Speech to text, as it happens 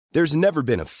There's never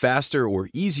been a faster or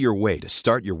easier way to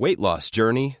start your weight loss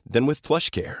journey than with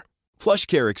PlushCare.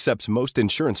 PlushCare accepts most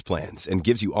insurance plans and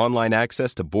gives you online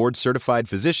access to board-certified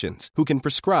physicians who can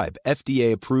prescribe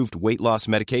FDA-approved weight loss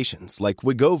medications like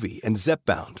Wegovy and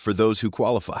Zepbound for those who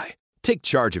qualify. Take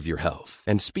charge of your health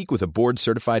and speak with a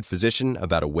board-certified physician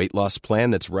about a weight loss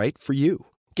plan that's right for you.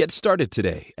 Get started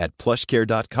today at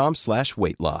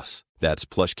plushcare.com/weight-loss. That's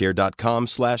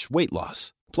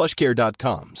plushcare.com/weight-loss.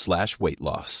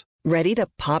 plushcare.com/weight-loss. Ready to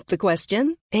pop the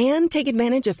question and take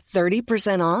advantage of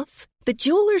 30% off? The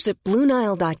jewelers at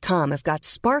BlueNile.com have got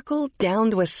sparkle down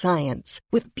to a science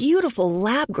with beautiful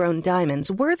lab-grown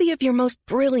diamonds worthy of your most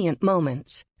brilliant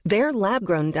moments. Their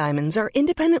lab-grown diamonds are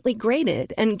independently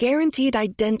graded and guaranteed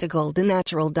identical to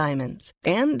natural diamonds.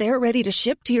 And they're ready to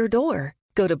ship to your door.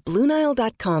 Go to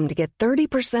BlueNile.com to get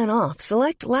 30% off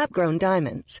select lab-grown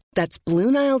diamonds. That's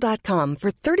BlueNile.com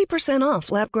for 30%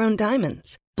 off lab-grown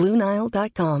diamonds.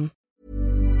 BlueNile.com.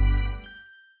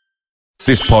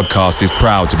 This podcast is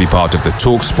proud to be part of the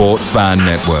TalkSport Fan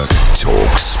Network.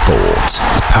 TalkSport.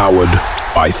 Powered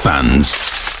by fans.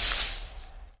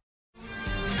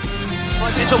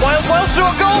 It's a Wales through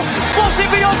a goal, slots it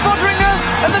beyond Foderingham,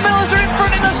 and the Millers are in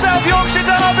front in the South Yorkshire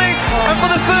derby. And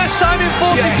for the first time in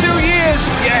 42 years,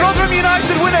 Rotherham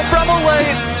United win at Bramall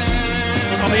Lane.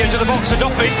 On the edge of the box for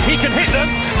Doffin, he can hit them,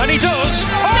 and he does.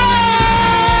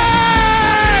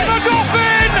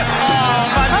 Doffin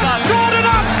has scored an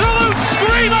absolute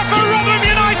screamer for Rotherham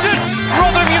United.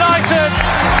 Rotherham United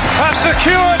have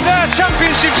secured their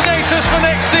championship status for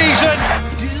next season.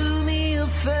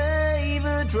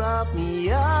 Drop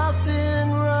me off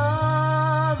in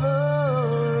Rotherham.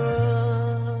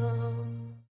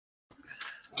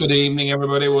 Good evening,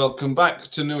 everybody. Welcome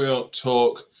back to New York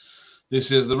Talk.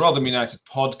 This is the Rotherham United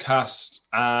podcast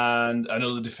and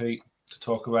another defeat to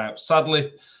talk about.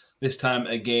 Sadly, this time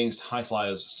against High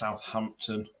Flyers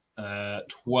Southampton.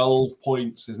 12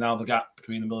 points is now the gap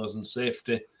between the Millers and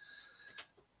safety.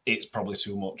 It's probably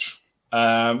too much.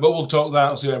 But we'll talk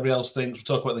that, see what everybody else thinks. We'll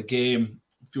talk about the game.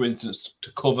 Few incidents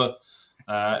to cover.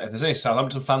 If there's any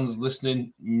Southampton fans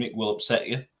listening, Mick will upset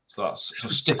you, so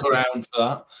stick around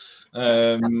for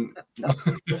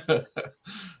that.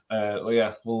 Well,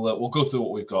 yeah, we'll go through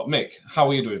what we've got. Mick, how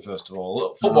are you doing first of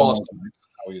all? Football aside,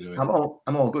 how are you doing?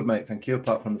 I'm all good, mate. Thank you.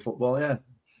 Apart from the football, yeah.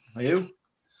 Are you?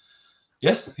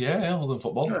 Yeah. Other than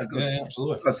football, yeah,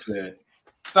 absolutely. Glad to hear it.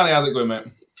 Danny, how's it going, mate?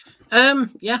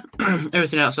 Yeah,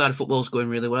 everything outside of football's going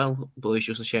really well, but it's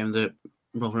just a shame that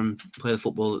Rotherham play the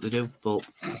football that they do, but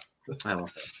well.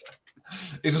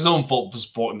 It's his own fault for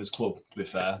supporting this club, to be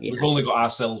fair. Yeah. We've only got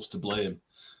ourselves to blame.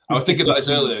 I was thinking about this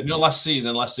earlier. You know, last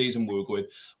season we were going,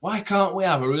 why can't we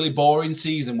have a really boring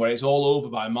season where it's all over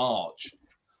by March?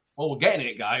 Well, we're getting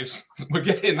it, guys. We're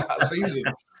getting that season.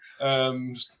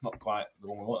 Just not quite the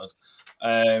one we wanted.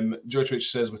 Joe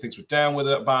Twitch says we think we're down with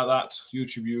it about that.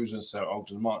 YouTube users, Sarah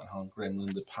Ogden, Martin Hahn, Graham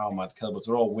Linda, Palmad, Kelbert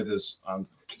are all with us and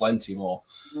plenty more.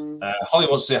 Holly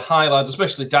wants to say hi, lads,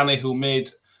 especially Danny, who me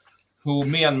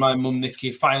and my mum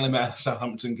Nikki finally met at the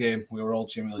Southampton game. We were all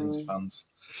Jimmy Lindsay fans.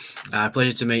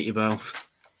 Pleasure to meet you both.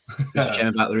 Just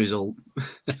chatting about the result.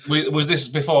 Was this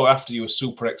before or after you were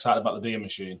super excited about the beer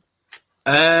machine?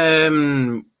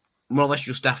 More or less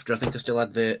just after. I think I still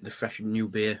had the fresh new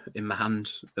beer in my hand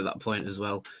at that point as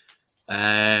well.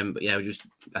 But yeah, I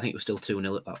think it was still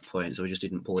 2-0 at that point, so we just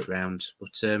didn't pull it round.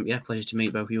 But yeah, pleasure to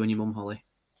meet both you and your mum, Holly.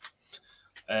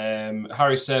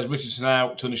 Harry says Richardson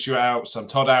out, Tony Stewart out, Sam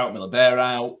Todd out, Miller Bear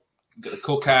out, get the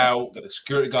cook out, get the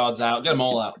security guards out, get them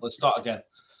all out. Let's start again.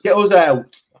 Get us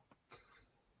out.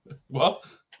 What?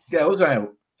 Get us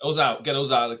out. Get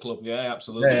us out of the club. Yeah,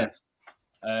 absolutely. Yeah.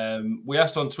 We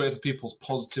asked on Twitter for people's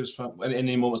positives for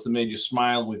any moments that made you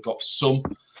smile. We've got some.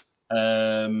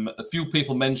 A few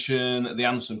people mentioned the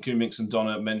anthem. Kimmy Mix and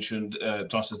Donna mentioned.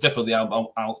 Donna says definitely the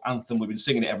anthem. We've been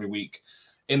singing it every week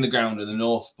in the ground in the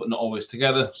north, but not always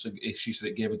together. So she said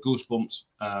it gave her goosebumps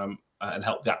and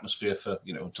helped the atmosphere for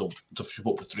until she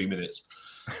put for 3 minutes.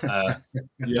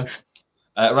 Yeah.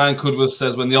 Ryan Cudworth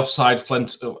says when the offside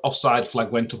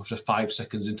flag went up after 5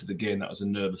 seconds into the game, that was a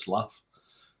nervous laugh.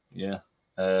 Yeah.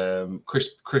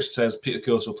 Chris says Peter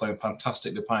Koso playing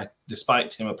fantastic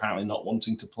despite him apparently not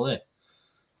wanting to play.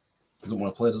 He doesn't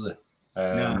want to play, does he? No,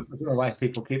 I don't know why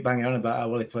people keep banging on about how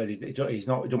well he played. He don't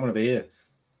want to be here.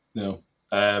 No.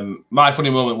 My funny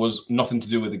moment was nothing to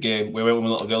do with the game. We went with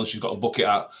my little girl, she's got a bucket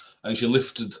hat, and she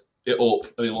lifted it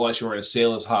up, and it looked like she was wearing a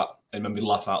sailor's hat, and made me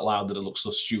laugh out loud that it looked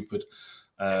so stupid.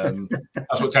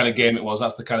 That's what kind of game it was.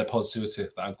 That's the kind of positivity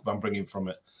that I'm bringing from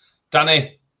it.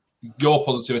 Danny, your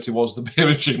positivity was the beer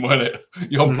machine, wasn't it?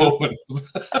 Your moment.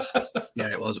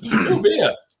 Yeah, it was. No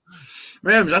beer.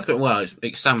 Yeah, exactly. Well,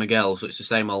 it's San Miguel, so it's the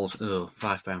same old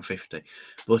 £5.50.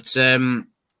 But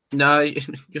no,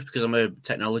 just because I'm a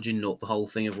technology nut, the whole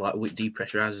thing of like it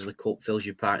depressurizes the cup, fills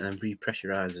your pint, and then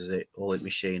repressurizes it, all in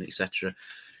machine, etc.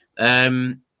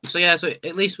 So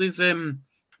at least we've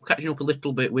catching up a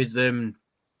little bit with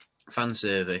fan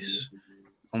service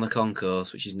on the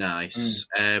concourse, which is nice.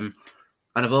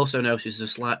 And I've also noticed a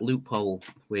slight loophole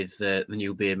with the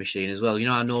new beer machine as well. You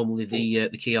know how normally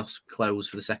the kiosks close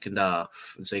for the second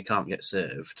half, and so you can't get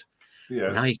served.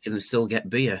 Yeah. Now you can still get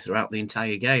beer throughout the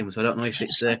entire game. So I don't know if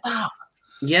it's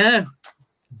yeah,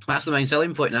 that's the main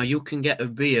selling point. Now you can get a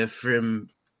beer from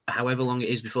however long it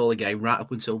is before the game, right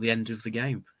up until the end of the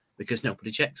game, because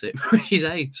nobody checks it, which is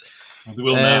ace. They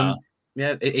will now.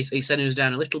 Yeah, it's sending us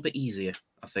down a little bit easier,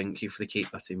 I think, if they keep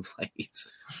that in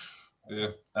place. Yeah,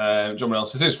 John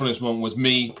Morales. His funniest moment was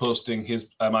me posting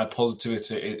my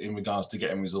positivity in regards to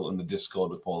getting a result in the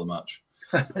Discord before the match.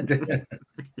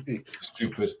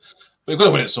 Stupid. But we've got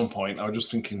to win at some point. I was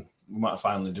just thinking we might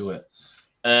finally do it.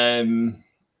 I don't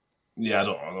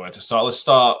know where to start. Let's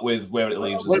start with where it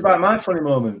leaves us. What about my funny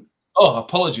moment? Oh,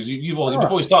 apologies. You've already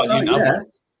before we started. You didn't have one.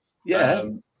 Yeah.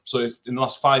 So in the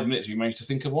last 5 minutes, you managed to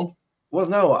think of one. Well,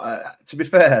 no. To be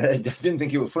fair, I didn't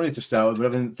think it was funny to start with, but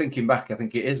I've been thinking back. I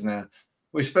think it is now.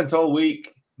 We spent all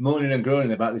week moaning and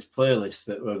groaning about this playlist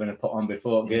that we're going to put on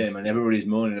before game, and everybody's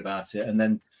moaning about it. And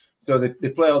then, so they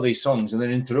play all these songs and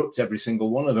then interrupt every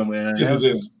single one of them with an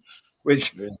announcement,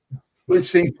 which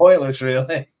seemed pointless,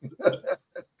 really.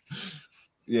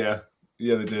 Yeah,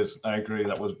 they did. I agree.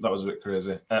 That was a bit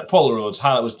crazy. Paul Rhodes,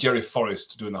 highlight was Jerry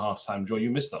Forrest doing the halftime draw.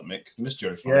 You missed that, Mick. You missed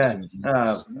Jerry Forrest.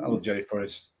 Yeah, I love Jerry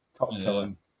Forrest. Top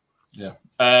seller. Yeah.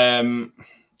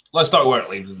 Let's start where it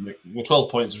leaves us, Mick. We're 12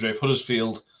 points adrift.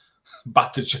 Huddersfield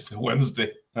battered Sheffield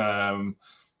Wednesday,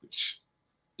 which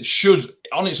should,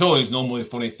 on its own, is normally a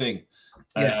funny thing.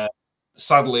 Yeah.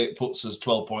 Sadly, it puts us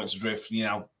 12 points adrift.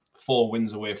 4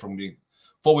 wins away from being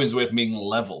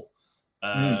level.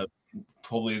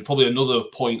 Probably another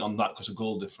point on that because of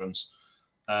goal difference.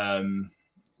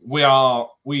 We're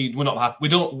not happy. We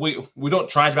don't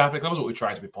try to be happy, but we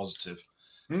try to be positive.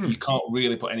 You can't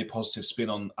really put any positive spin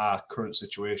on our current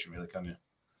situation, really, can you?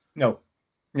 No,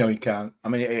 you can't. I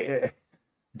mean,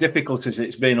 difficult as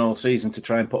it's been all season to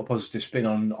try and put a positive spin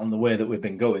on the way that we've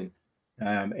been going,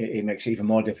 it makes it even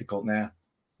more difficult now.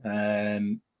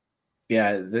 There's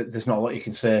not a lot you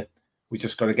can say. We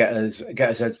just got to get our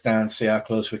heads down, see how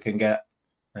close we can get.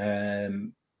 That's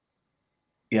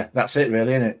it,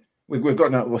 really, isn't it? We've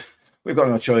got no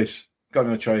choice. Got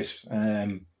no choice.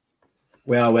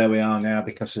 We are where we are now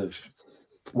because of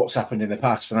what's happened in the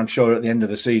past, and I'm sure at the end of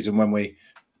the season, when we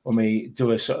do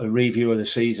a sort of review of the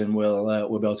season, we'll be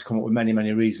able to come up with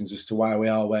many reasons as to why we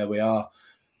are where we are.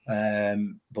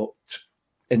 But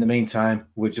in the meantime,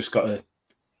 we've just got to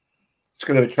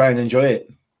try and enjoy it.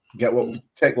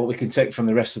 Take what we can take from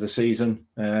the rest of the season,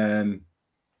 and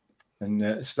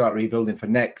start rebuilding for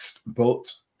next.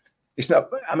 But it's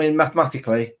not. I mean,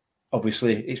 mathematically,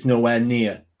 obviously, it's nowhere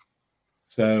near.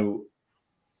 So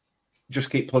just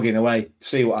keep plugging away,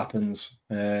 see what happens.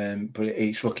 But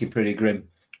it's looking pretty grim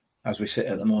as we sit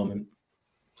at the moment.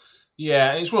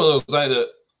 Yeah, it's one of those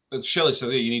that Shelley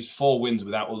says, you need 4 wins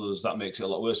without others. That makes it a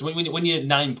lot worse. So when you're at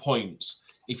 9 points,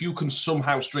 if you can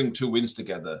somehow string 2 wins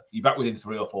together, you're back within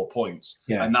 3 or 4 points,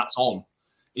 and that's on.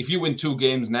 If you win 2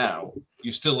 games now,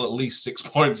 you're still at least 6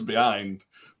 points behind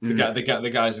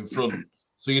the guys in front.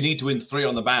 So you need to win 3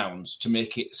 on the bounce to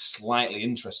make it slightly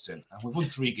interesting. And we've won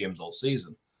 3 games all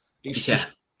season. It's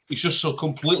just so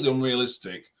completely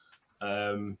unrealistic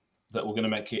that we're going to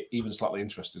make it even slightly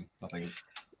interesting, I think.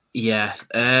 Yeah,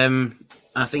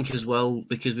 I think as well,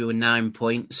 because we were 9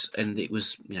 points and it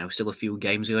was, still a few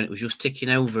games ago, and it was just ticking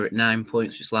over at 9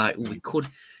 points. It's like we could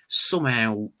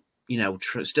somehow,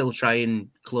 still try and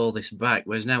claw this back.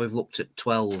 Whereas now we've looked at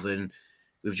 12 and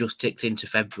we've just ticked into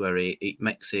February. It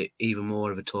makes it even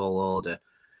more of a tall order.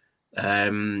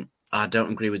 I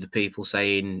don't agree with the people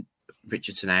saying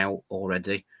Richardson out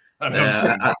already. I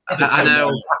know.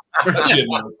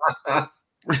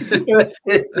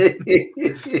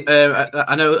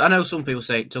 I know some people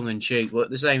say it tongue in cheek, but at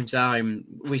the same time,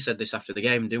 we said this after the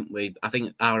game, didn't we? I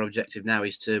think our objective now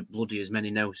is to bloody as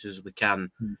many notices as we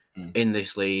can in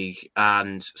this league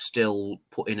and still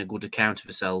put in a good account of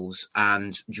ourselves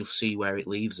and just see where it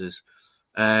leaves us.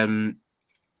 And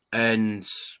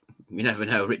you never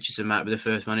know, Richardson might be the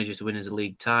first manager to win as a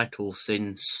league title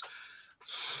since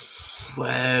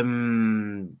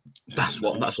that's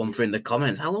one for in the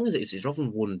comments. How long is it? He's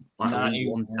often won like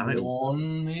 91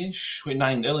 title. Ish, early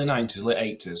 90s,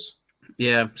 late 80s.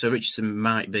 Yeah, so Richardson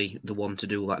might be the one to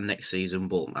do that next season,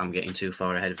 but I'm getting too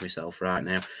far ahead of myself right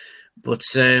now. But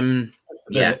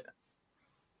yeah.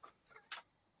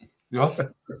 Well,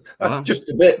 just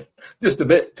a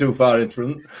bit too far in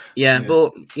front. Yeah,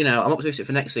 but I'm optimistic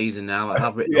for next season now.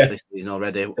 I've written off this season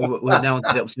already. We're now on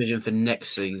the optimism for next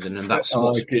season, and that's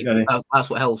that's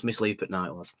what helps me sleep at night.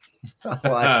 I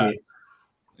like it.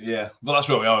 Yeah, but that's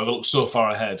where we are. We look so far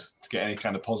ahead to get any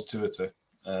kind of positivity.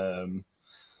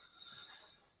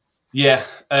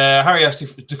 Harry asked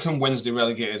if to come Wednesday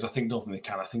relegators. I think don't think they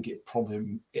can. I think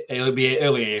it'll be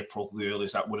early April, the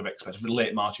earliest I would have expected. For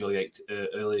late March, late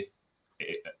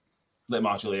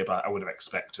March, early April, I would have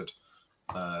expected.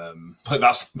 But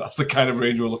that's the kind of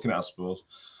range we're looking at, I suppose.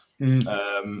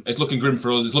 It's looking grim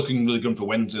for us. It's looking really grim for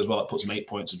Wednesday as well. That puts them 8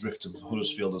 points adrift of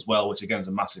Huddersfield as well, which again is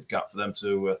a massive gap for them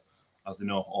to, as they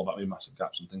know all about me, massive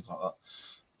gaps and things like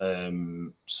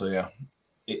that.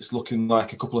 It's looking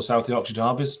like a couple of South Yorkshire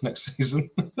derbies next season.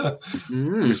 Could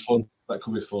be fun. That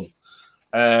could be fun.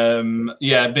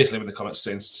 Basically with the comments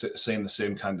saying the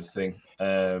same kind of thing.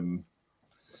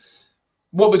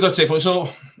 What we've got to take from it. So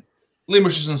Liam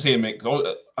Richardson's here, Mick.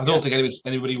 I don't think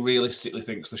anybody realistically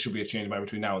thinks there should be a change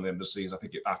between now and the end of the season.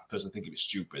 I personally think it'd be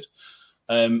stupid.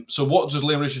 So what does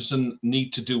Liam Richardson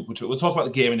need to do? We'll talk about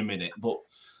the game in a minute, but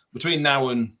between now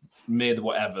and May the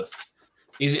whatever,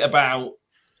 is it about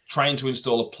trying to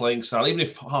install a playing style, even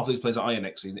if half of these players are here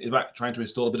next season, is it about trying to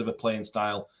install a bit of a playing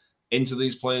style into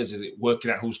these players? Is it working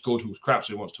out who's good, who's crap,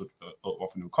 so he wants to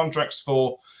offer new contracts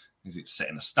for? Is it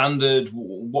setting a standard?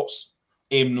 What's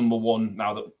aim number one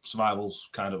now that survival's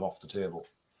kind of off the table?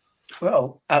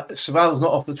 Well, survival's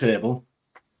not off the table.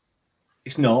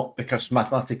 It's not, because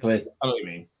mathematically, I know what you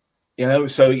mean.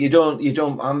 So you don't.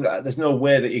 There's no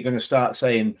way that you're going to start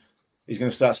saying. He's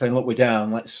going to start saying, "Look, we're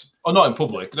down. Let's." Oh, not in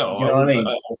public. No, you know what I mean.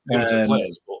 Give it to the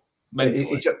players, but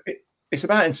mentally, it's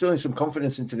about instilling some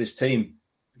confidence into this team,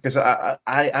 because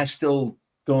I still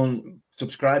don't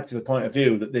subscribe to the point of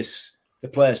view that the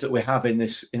players that we have in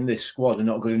this squad are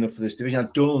not good enough for this division. I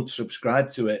don't subscribe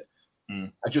to it.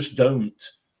 I just don't.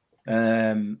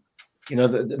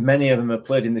 Many of them have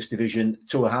played in this division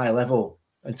to a high level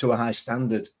and to a high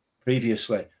standard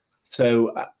previously.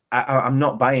 So I'm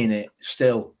not buying it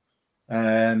still.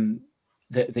 The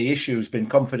issue has been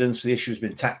confidence. The issue has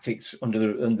been tactics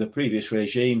under the previous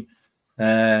regime,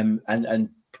 and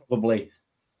probably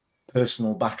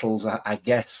personal battles, I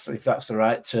guess, if that's the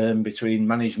right term, between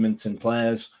management and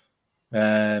players.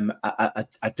 I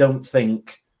don't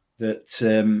think that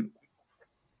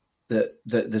that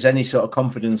there's any sort of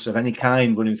confidence of any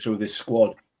kind running through this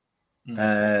squad.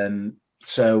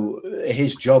 So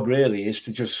his job really is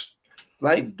to just,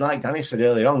 like Danny said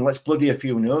earlier on, let's bloody a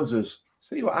few noses,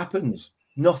 see what happens.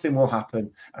 Nothing will happen.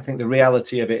 I think the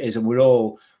reality of it is, and we've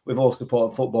all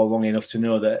supported football long enough to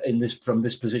know that from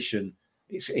this position,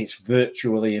 it's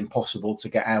virtually impossible to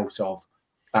get out of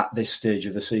at this stage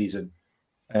of the season,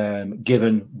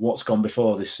 given what's gone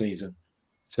before this season.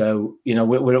 So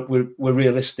we're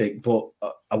realistic, but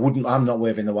I'm not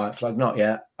waving the white flag, not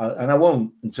yet, and I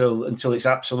won't until it's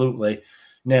absolutely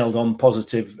nailed on,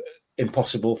 positive,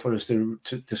 impossible for us to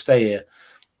stay here.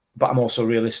 But I'm also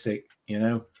realistic,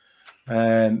 But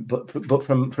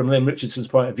from Liam Richardson's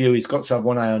point of view, he's got to have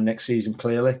one eye on next season.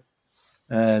 Clearly,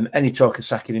 any talk of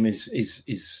sacking him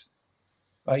is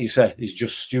like you say, is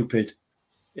just stupid.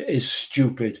 It is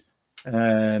stupid,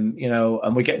 and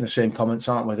we're getting the same comments,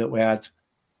 aren't we, that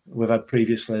we've had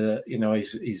previously, that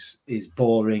he's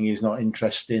boring, he's not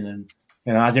interesting,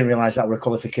 and I didn't realise that were a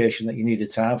qualification that you needed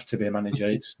to have to be a manager.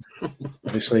 It's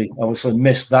obviously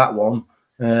missed that one,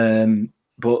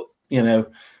 but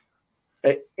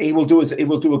he will do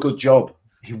a good job.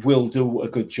 He will do a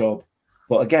good job.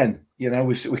 But again,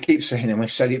 we keep saying, and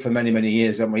we've said it for many, many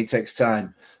years, and it takes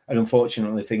time. And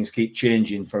unfortunately, things keep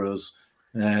changing for us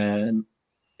in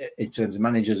terms of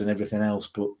managers and everything else.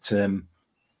 But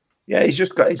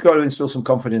he's got to instill some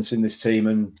confidence in this team,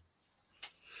 and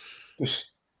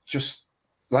just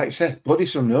like I said, bloody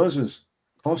some noses,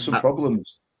 cause some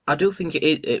problems. I do think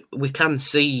we can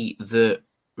see that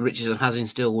Richardson has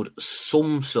instilled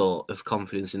some sort of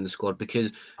confidence in the squad,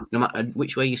 because no matter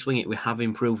which way you swing it, we have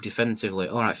improved defensively.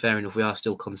 All right, fair enough, we are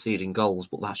still conceding goals,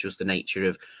 but that's just the nature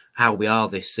of how we are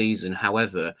this season.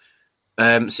 However,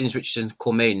 since Richardson's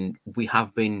come in, we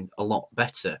have been a lot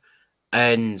better.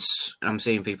 And I'm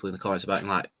seeing people in the comments about him,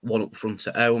 like one up front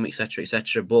at home, etc.,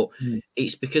 etc. But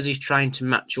it's because he's trying to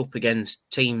match up against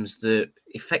teams that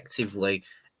effectively,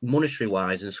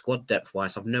 monetary-wise and squad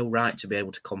depth-wise, have no right to be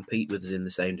able to compete with us in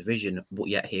the same division, but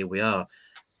yet here we are.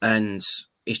 And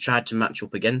he's tried to match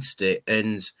up against it.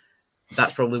 And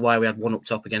that's probably why we had one up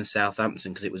top against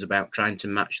Southampton, because it was about trying to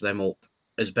match them up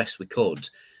as best we could.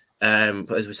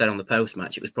 But as we said on the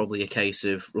post-match, it was probably a case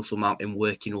of Russell Martin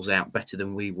working us out better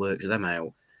than we worked them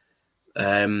out.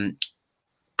 And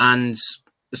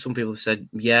some people have said,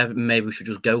 yeah, maybe we should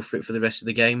just go for it for the rest of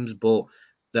the games. But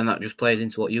then that just plays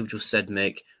into what you've just said,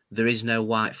 Mick. There is no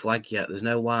white flag yet. There's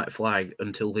no white flag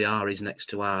until the R is next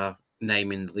to our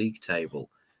name in the league table.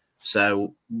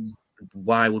 So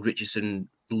why would Richardson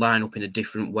line up in a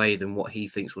different way than what he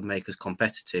thinks would make us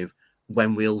competitive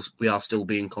when we are still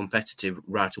being competitive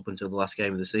right up until the last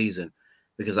game of the season?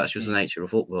 Because that's just the nature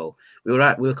of football. We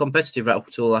were competitive right up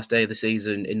until the last day of the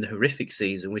season in the horrific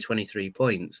season with 23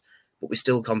 points, but we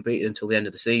still competed until the end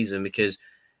of the season because,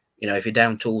 if you're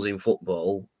down tools in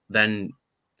football, then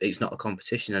it's not a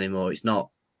competition anymore. It's not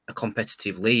a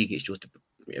competitive league. It's just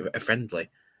a friendly,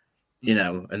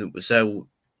 And so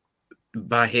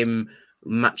by him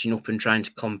matching up and trying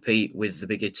to compete with the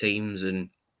bigger teams and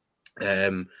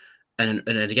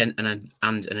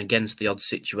against the odd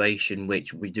situation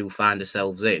which we do find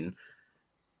ourselves in,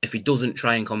 if he doesn't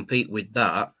try and compete with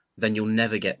that, then you'll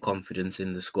never get confidence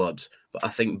in the squad. But I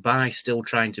think by still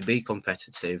trying to be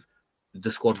competitive,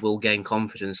 the squad will gain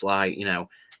confidence.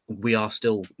 We are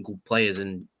still good players,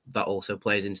 and that also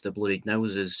plays into the bloodied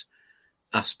noses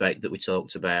aspect that we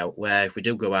talked about, where if we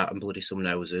do go out and bloody some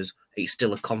noses, it's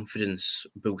still a confidence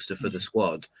booster for the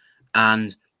squad.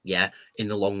 And yeah, in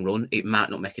the long run, it might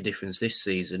not make a difference this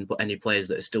season, but any players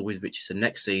that are still with Richardson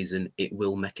next season, it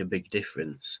will make a big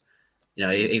difference.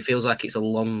 It feels like it's a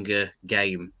longer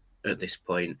game at this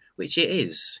point, which it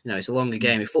is. It's a longer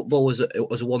game. If football was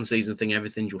a one-season thing and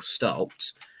everything just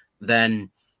stopped, then,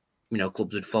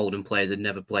 clubs would fold and players would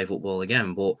never play football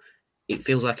again. But it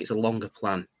feels like it's a longer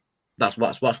plan. That's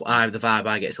what the vibe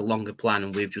I get. It's a longer plan,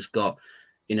 and we've just got,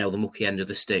 the mucky end of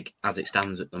the stick as it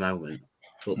stands at the moment.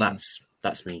 But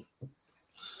that's me.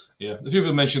 Yeah, if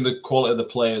you mentioned the quality of the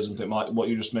players and think like what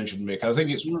you just mentioned, Mick, I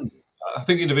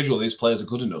think individually these players are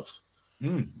good enough.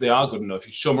 They are good enough.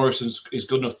 Sean Morrison is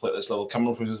good enough to play at this level.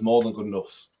 Cameron Humphreys is more than good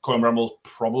enough. Cohen Bramall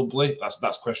probably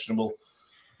that's questionable.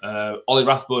 Ollie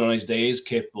Rathbone on his day is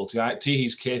capable.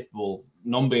 Teehey's capable.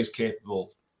 Nombe is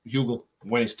capable. Hugo,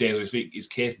 when he stays on his feet, is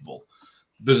capable.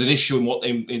 There's an issue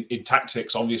in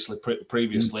tactics, obviously,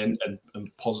 previously, and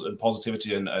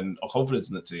positivity and confidence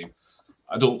in the team.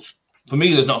 For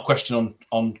me, there's not a question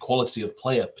on quality of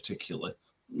player particularly.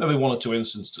 Maybe one or two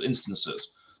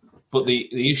instances, but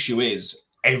the issue is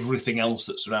everything else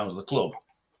that surrounds the club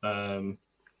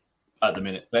at the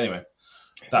minute. But anyway,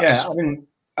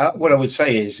 what I would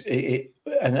say is,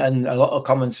 and a lot of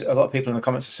people in the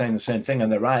comments are saying the same thing,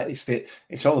 and they're right.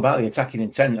 It's all about the attacking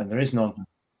intent, and there is none.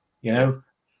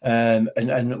 And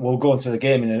we'll go into the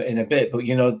game in a bit. But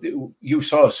you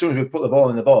saw as soon as we put the ball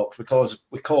in the box,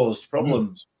 we caused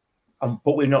problems,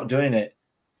 but we're not doing it.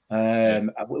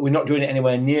 We're not doing it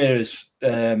anywhere near as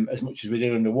much as we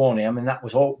did under Warney. I mean, that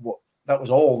was all that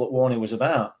Warney was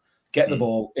about. Get the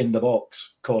ball in the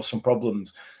box, cause some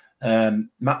problems.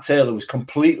 Matt Taylor was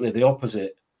completely the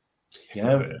opposite.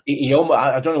 He almost,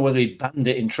 I don't know whether he banned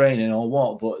it in training or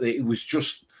what, but it was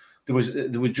just there was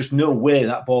just no way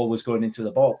that ball was going into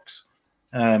the box.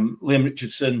 Liam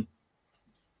Richardson,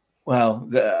 well,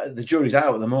 the jury's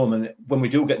out at the moment. When we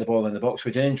do get the ball in the box,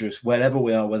 we're dangerous wherever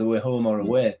we are, whether we're home or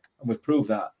away, and we've proved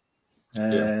that.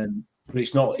 But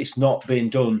it's not being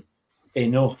done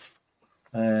enough.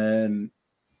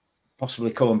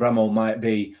 Possibly Cohen Bramall might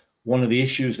be one of the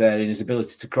issues there in his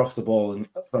ability to cross the ball and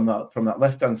from that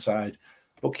left hand side.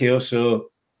 But Kioso,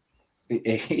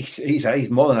 he's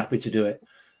more than happy to do it.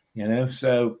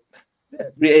 So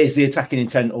it is the attacking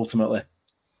intent ultimately.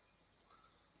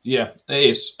 Yeah, it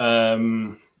is.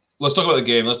 Let's talk about the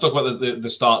game. Let's talk about the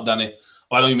start, Danny.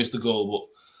 I know you missed the goal,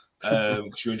 but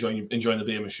because you're enjoying the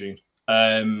beer machine.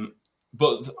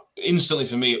 But instantly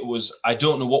for me, it was, I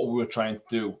don't know what we were trying to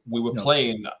do. We were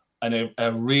playing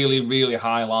a really, really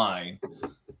high line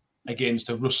against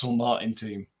a Russell Martin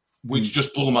team, which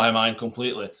just blew my mind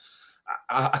completely.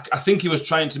 I think he was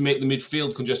trying to make the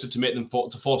midfield congested to make them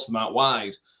to force them out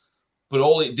wide, but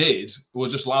all it did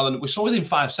was just allow them. We saw within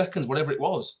 5 seconds, whatever it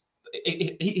was,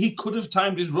 he could have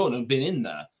timed his run and been in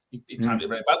there. He timed it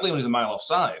very badly when he's a mile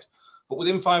offside, but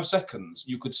within 5 seconds,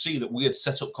 you could see that we had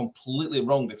set up completely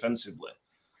wrong defensively,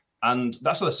 and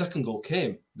that's how the second goal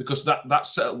came, because that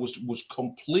setup was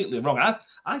completely wrong.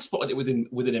 I spotted it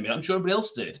within him. I'm sure everybody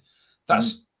else did.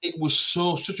 It was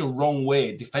such a wrong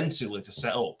way defensively to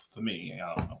set up for me.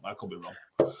 I don't know. I could be wrong.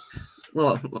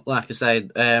 Well, like I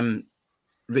said,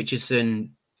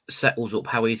 Richardson set us up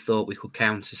how he thought we could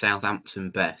counter Southampton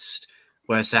best,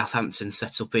 whereas Southampton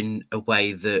set up in a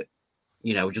way that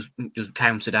just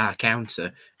countered our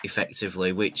counter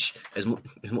effectively, which as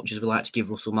much as we like to give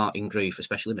Russell Martin grief,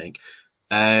 especially Mick,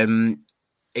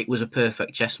 it was a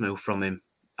perfect chess move from him,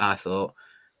 I thought.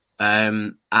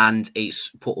 And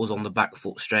it's put us on the back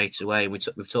foot straight away.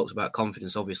 We've talked about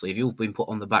confidence, obviously. If you've been put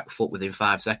on the back foot within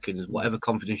 5 seconds, whatever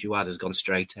confidence you had has gone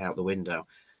straight out the window.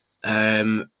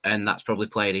 And that's probably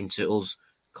played into us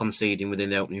conceding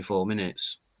within the opening 4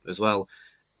 minutes as well.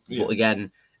 Yeah. But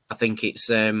again, I think it's...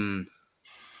 we've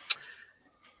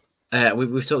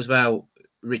talked about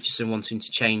Richardson wanting to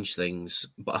change things,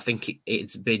 but I think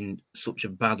it's been such a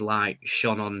bad light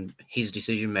shone on his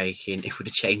decision making. If we'd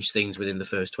have changed things within the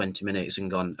first 20 minutes and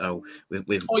gone,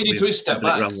 we've all you need to do is step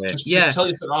back. Just tell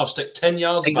you to stick 10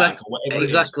 yards back or whatever.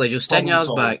 Exactly, just 10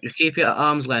 yards back. Just keep it at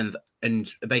arm's length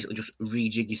and basically just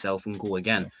rejig yourself and go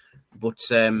again. But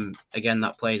again,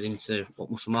 that plays into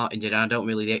what Russell Martin did. I don't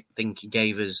really think he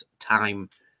gave us time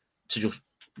to just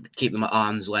keep them at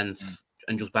arm's length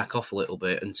and just back off a little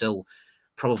bit until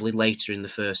probably later in the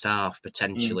first half,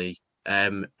 potentially,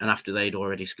 and after they'd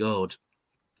already scored,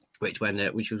 which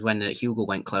was when Hugo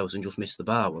went close and just missed the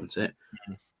bar, wasn't it?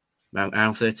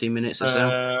 Around 13 minutes or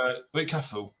so. Wait,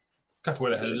 Cafu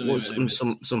went ahead, isn't it?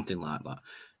 Something like that.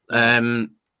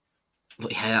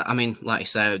 But yeah, I mean, like I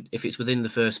said, if it's within the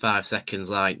first 5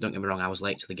 seconds, like, don't get me wrong, I was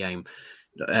late to the game.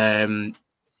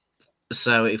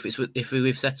 So if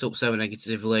we've set up so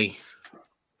negatively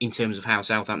in terms of how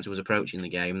Southampton was approaching the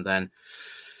game, then,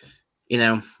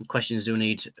 questions do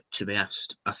need to be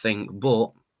asked, I think.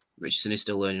 But Richardson is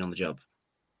still learning on the job.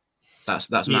 That's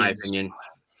my opinion.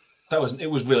 It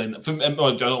was really, I don't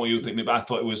know what you think, but I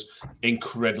thought it was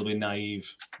incredibly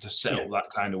naive to set up that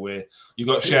kind of way. You've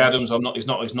got Shea Adams. He's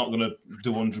not going to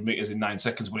do 100 meters in 9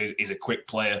 seconds, but he's a quick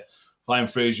player. Ryan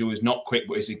Fraser is not quick,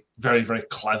 but he's a very, very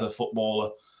clever footballer.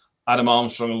 Adam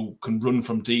Armstrong, who can run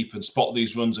from deep and spot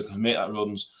these runs and can make that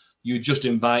runs. You're just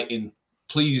inviting,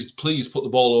 please put the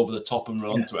ball over the top and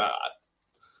run to it.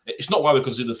 It's not why we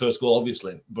conceded the first goal,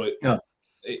 obviously, but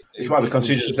it's why we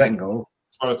conceded the second goal.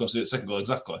 It's why we conceded the second goal,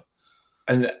 exactly.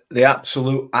 And the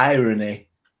absolute irony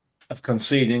of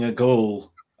conceding a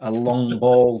goal, a long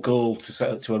ball goal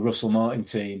to a Russell Martin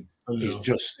team, is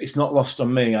it's not lost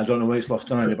on me. I don't know where it's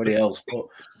lost on anybody else, but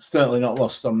it's certainly not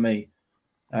lost on me.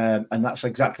 And that's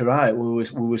exactly right. We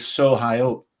were so high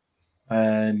up.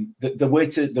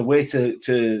 The way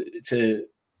to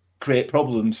create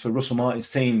problems for Russell Martin's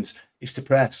teams is to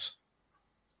press.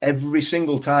 Every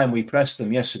single time we pressed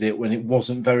them yesterday, when it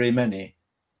wasn't very many,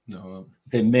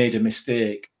 they made a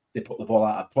mistake. They put the ball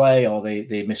out of play, or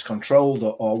they miscontrolled,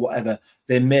 or whatever.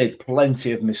 They made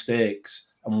plenty of mistakes,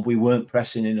 and we weren't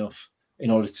pressing enough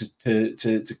in order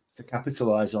to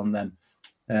capitalise on them.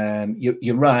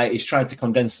 You're right. He's trying to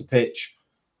condense the pitch,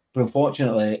 but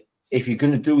unfortunately, if you're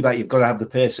going to do that, you've got to have the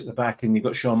pace at the back, and you've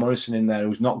got Sean Morrison in there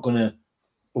who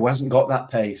hasn't got that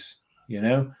pace,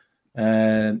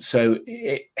 So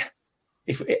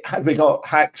had we got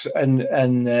Hacks and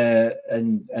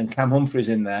Cam Humphreys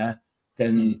in there,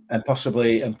 then and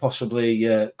possibly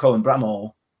Colin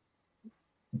Bramall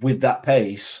with that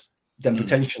pace, then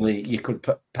potentially you could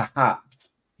perhaps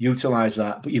utilise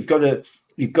that. But you've got to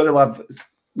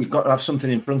have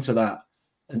something in front of that.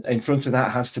 And in front of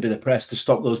that has to be the press to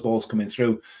stop those balls coming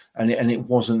through, and it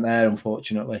wasn't there,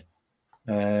 unfortunately.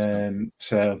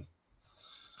 So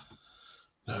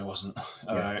no, it wasn't.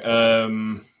 All right.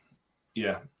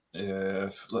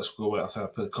 Let's go with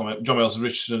a comment. John Miles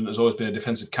Richardson has always been a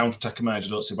defensive counter-attacking manager.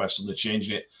 I don't see why suddenly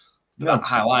changing it. That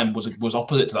high line was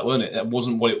opposite to that, wasn't it? That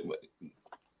wasn't what it.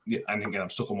 Yeah, and again, I'm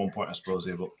stuck on one point, I suppose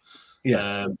here, but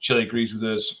Chile agrees with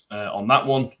us on that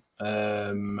one.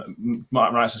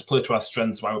 Martin Wright says, play to our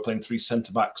strengths, why we're playing 3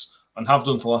 centre-backs and have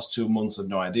done for the last 2 months. I've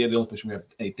no idea. The only position we have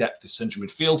any depth is central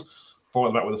midfield.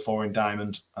 Forward back with a 4 in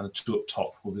Diamond and a 2 up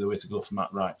top will be the way to go for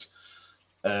Matt Wright.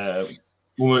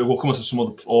 We'll come on to some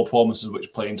other performances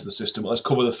which play into the system. But let's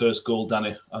cover the first goal,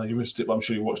 Danny. I know you missed it, but I'm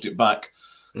sure you watched it back.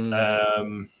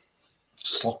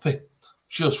 Sloppy.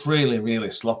 Just really,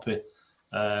 really sloppy.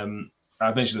 I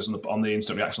mentioned this on the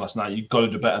instant reaction last night. You've got to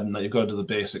do better than that. You've got to do the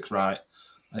basics right.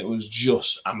 And it was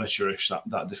just amateurish,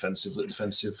 that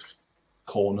defensive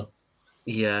corner.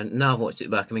 Yeah, now I've watched it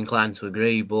back, I'm inclined to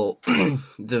agree, but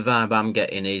the vibe I'm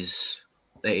getting is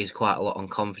quite a lot on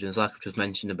confidence, like I've just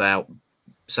mentioned about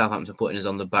Southampton putting us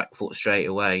on the back foot straight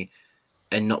away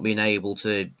and not being able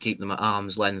to keep them at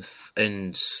arm's length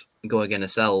and go again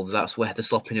ourselves. That's where the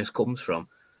sloppiness comes from.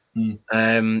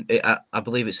 I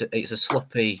believe it's a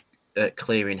sloppy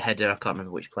clearing header. I can't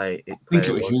remember which player. I think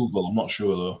it was Hugo. I'm not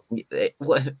sure though.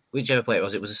 Whichever player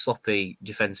it was a sloppy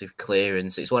defensive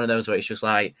clearance. It's one of those where it's just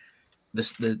like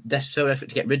they're so desperate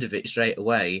to get rid of it straight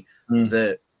away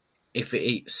that if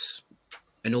it's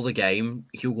another game,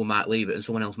 Hugo might leave it and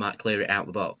someone else might clear it out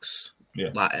the box,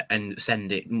 and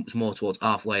send it more towards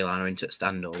halfway line or into the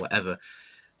stand or whatever.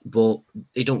 But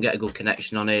they don't get a good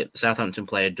connection on it. The Southampton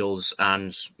player does,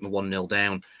 and 1-0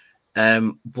 down.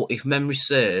 But if memory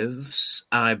serves,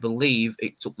 I believe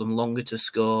it took them longer to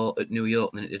score at New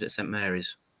York than it did at St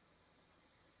Mary's.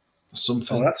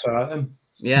 Something. Oh, that's all right then.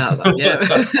 Yeah.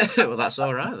 Well, that's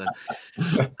all right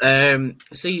then.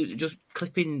 See, just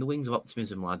clipping the wings of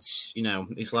optimism, lads. You know,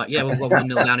 it's like, we'll go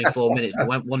 1-0 down in 4 minutes. We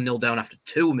went 1-0 down after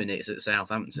 2 minutes at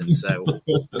Southampton. So,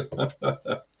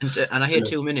 and I hear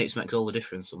 2 minutes makes all the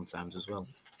difference sometimes as well.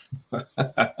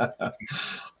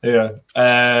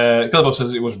 Gilbo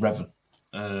says it was Revan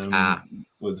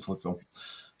with the flick on.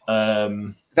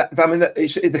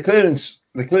 The clearance.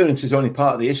 The clearance is only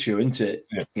part of the issue, isn't it?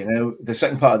 Yeah. You know, the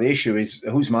second part of the issue is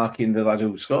who's marking the lad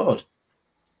who scored,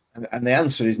 and the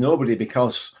answer is nobody,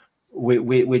 because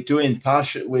we're doing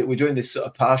this sort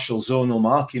of partial zonal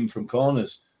marking from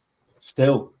corners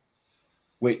still,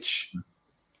 which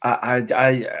I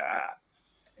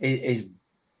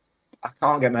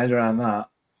can't get my head around that.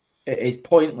 It is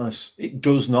pointless. It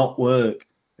does not work.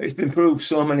 It's been proved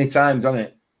so many times, hasn't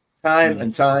it? Time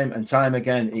and time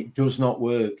again, it does not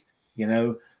work. You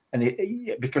know, and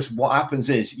because what happens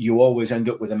is you always end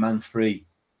up with a man free.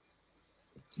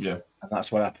 Yeah, and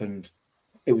that's what happened.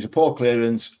 It was a poor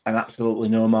clearance and absolutely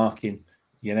no marking.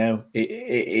 You know,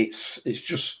 it's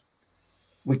just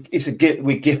we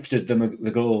gifted them the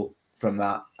goal from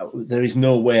that. There is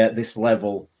no way at this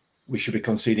level we should be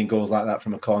conceding goals like that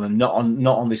from a corner. Not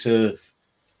on this earth.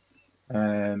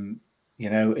 You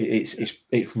know,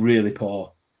 it's really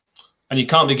poor. And you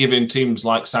can't be giving teams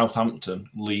like Southampton,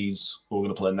 Leeds, who we're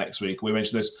going to play next week. We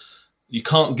mentioned this. You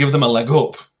can't give them a leg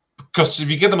up, because if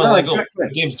you give them a leg up, the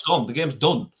game's gone. The game's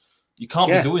done. You can't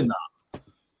be doing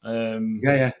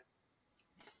that.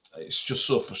 It's just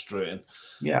so frustrating.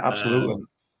 Yeah, absolutely.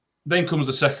 Then comes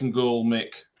the second goal,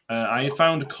 Mick. I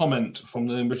found a comment from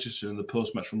Liam Richardson in the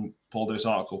post-match from Paul Davis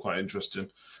article quite interesting.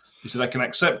 He said, "I can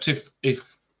accept if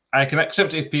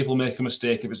people make a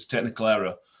mistake if it's a technical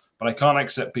error. But I can't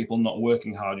accept people not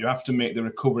working hard. You have to make the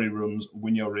recovery runs,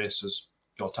 win your races,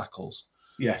 your tackles."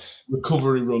 Yes,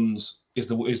 recovery runs is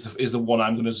the one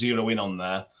I'm going to zero in on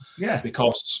there. Yeah,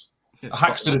 because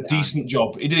Hacks did a decent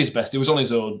job. He did his best. He was on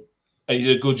his own, and he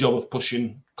did a good job of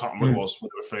pushing. Can't remember what it was,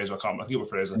 whether Fraser. I think it was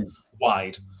Fraser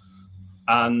wide,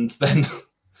 and then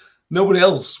nobody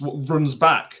else runs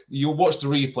back. You watch the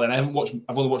replay, and I've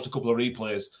only watched a couple of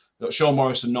replays. You've got Sean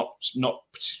Morrison not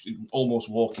almost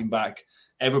walking back.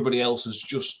 Everybody else is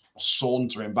just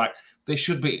sauntering back. They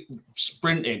should be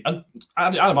sprinting. And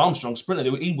Adam Armstrong sprinted.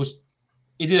 He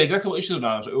did exactly what he should have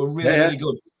done. It was really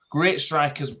good. Great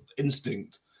striker's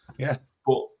instinct. Yeah.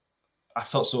 But I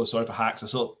felt so sorry for Hacks. I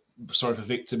felt sorry for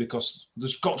Victor, because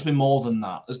there's got to be more than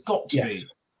that. There's got to be.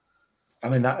 I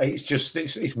mean,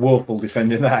 it's woeful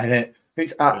defending that, isn't it?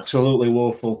 It's absolutely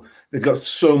woeful. They've got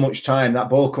so much time. That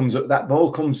ball comes up.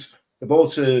 The ball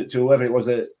to whoever it was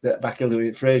that back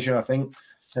hill, Fraser, I think.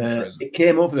 It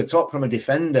came over the top from a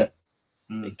defender.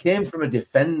 It came from a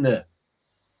defender.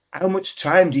 How much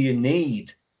time do you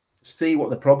need to see what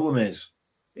the problem is?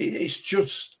 It's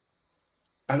just,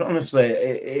 and honestly,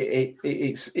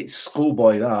 it's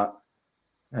schoolboy that.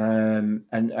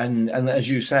 And as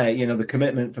you say, you know, the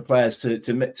commitment for players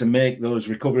to make those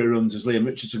recovery runs, as Liam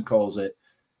Richardson calls it,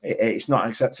 it's not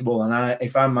acceptable. And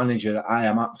if I'm manager, I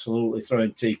am absolutely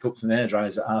throwing teacups and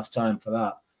hairdryers at half time for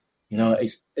that. You know,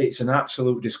 it's an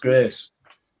absolute disgrace.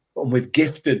 And we've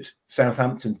gifted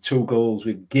Southampton 2 goals.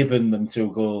 We've given them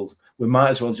 2 goals. We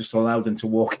might as well just allow them to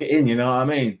walk it in. You know what I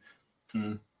mean?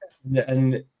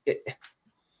 And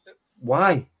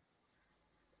why?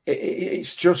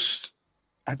 It's just,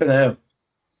 I don't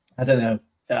know.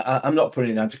 I'm not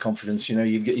putting it down to confidence. You know,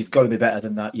 you've got to be better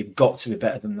than that. You've got to be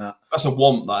better than that. That's a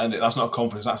want, that, isn't it? That's not a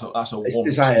confidence. That's a want. It's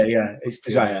desire. Yeah, it's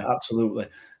desire. Absolutely.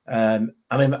 I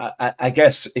mean, I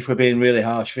guess if we're being really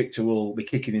harsh, Victor will be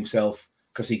kicking himself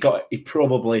because he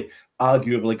probably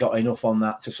arguably got enough on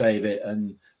that to save it,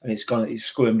 and it's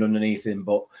squirmed underneath him.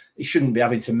 But he shouldn't be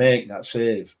having to make that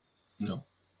save. No,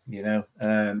 you know.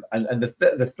 And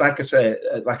like I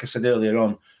said earlier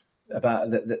on about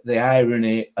the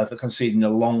irony of conceding a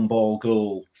long ball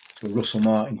goal to a Russell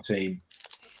Martin team.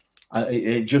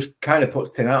 It just kind of puts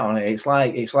pin out on it. It's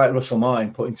like Russell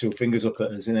Martin putting 2 fingers up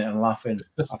at us, isn't it, and laughing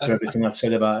after everything I've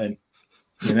said about him.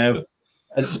 You know,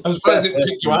 I'm surprised it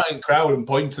kicked you out in crowd and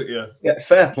point at you. Yeah,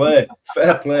 fair play.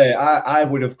 I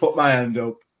would have put my hand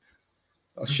up.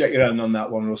 I'll shake your hand on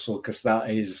that one, Russell, because that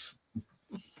is,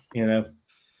 you know,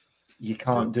 You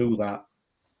can't do that.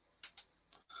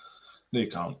 No, you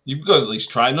can't. You've got to at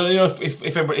least try. No,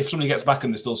 if somebody gets back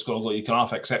and they still score a goal, you can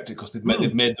half accept it because they've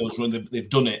made those runs, they've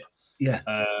done it. Yeah.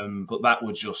 But that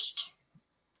was just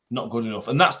not good enough.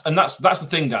 And that's the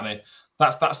thing, Danny.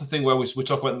 That's the thing where we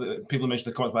talk about people mention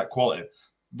the comments about quality.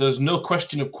 There's no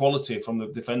question of quality from the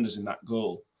defenders in that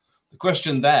goal. The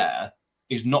question there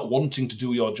is not wanting to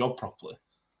do your job properly.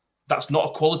 That's not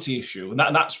a quality issue, and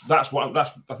that's what I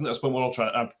think that's what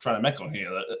I'm trying to make on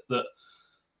here. That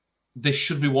they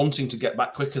should be wanting to get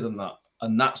back quicker than that,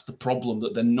 and that's the problem,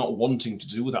 that they're not wanting to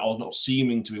do that, or not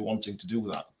seeming to be wanting to do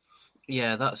that.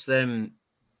 Yeah, that's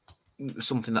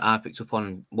something that I picked up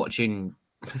on watching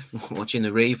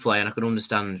the replay, and I can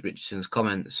understand Richardson's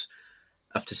comments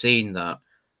after seeing that.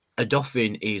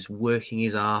 Odoffin is working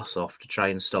his arse off to try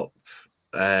and stop.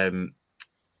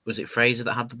 Was it Fraser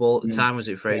that had the ball at the time? Was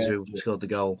it Fraser who scored the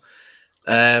goal?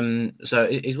 So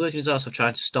he's working his arse off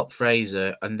trying to stop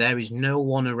Fraser, and there is no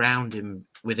one around him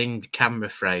within camera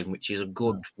frame, which is a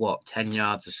good 10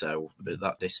 yards or so at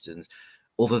that distance,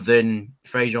 other than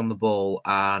Fraser on the ball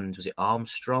and was it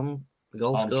Armstrong, the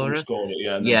goal scorer? Scored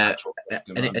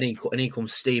it, and he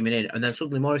comes steaming in, and then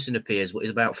suddenly Morrison appears, but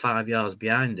he's about 5 yards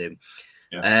behind him.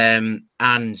 Yeah.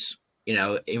 And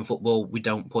in football, we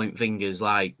don't point fingers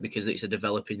because it's a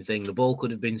developing thing. The ball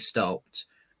could have been stopped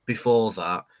before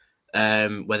that,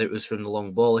 whether it was from the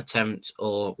long ball attempt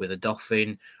or with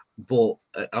Odoffin, or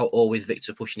with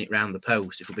Victor pushing it round the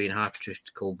post, if we're being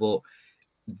hypercritical. But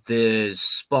the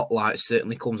spotlight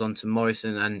certainly comes onto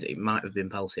Morrison, and it might have been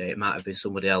Peltier, it might have been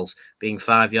somebody else, being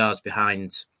 5 yards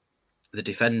behind the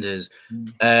defenders.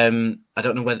 I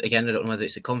don't know whether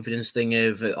it's a confidence thing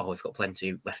of we've got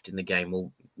plenty left in the game,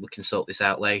 we can sort this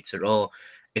out later, or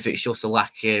if it's just a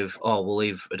lack of we'll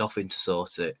leave Odoffin to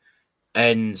sort it.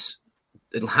 And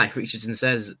like Richardson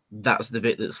says, that's the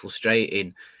bit that's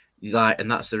frustrating,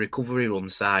 and that's the recovery run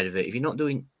side of it. If you're not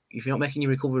making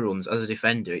your recovery runs as a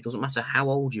defender, it doesn't matter how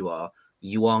old you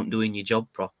aren't doing your job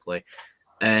properly.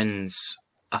 And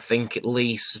I think at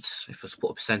least, if I was to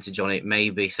put a percentage on it,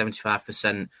 maybe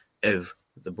 75% of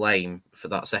the blame for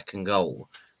that second goal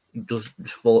does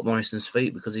fall at Morrison's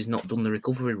feet, because he's not done the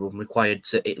recovery run required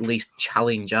to at least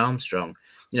challenge Armstrong.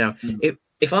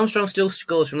 If Armstrong still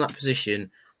scores from that position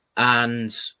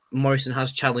and Morrison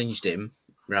has challenged him,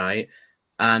 right,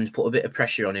 and put a bit of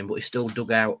pressure on him, but he still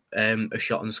dug out a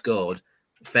shot and scored,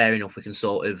 fair enough, we can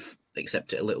sort of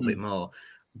accept it a little bit more.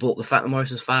 But the fact that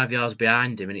Morrison's 5 yards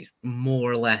behind him and it's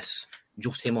more or less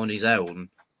just him on his own,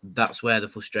 that's where the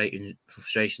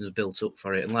frustration is built up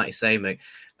for it. And like you say, mate,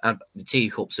 the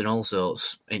teacups and all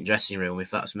sorts in dressing room,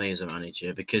 if that's me as a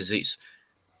manager, because it's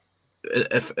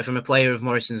from a player of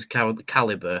Morrison's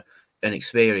calibre and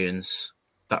experience,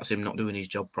 that's him not doing his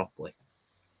job properly.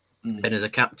 And as a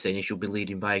captain, he should be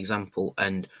leading by example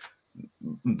and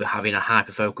having a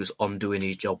hyper focus on doing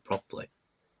his job properly.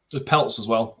 The Peltz as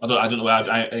well. I don't know where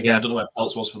I don't know where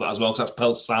Peltz was for that as well, because that's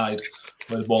Peltz's side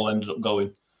where the ball ended up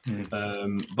going.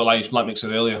 But like Mick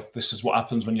said earlier, this is what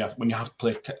happens when you have to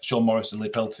play Sean Morrison, Lee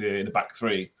Peltier in the back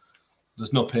three.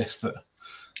 There's no pace there.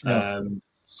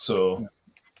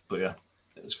 But yeah,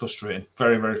 it's frustrating.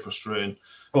 Very, very frustrating.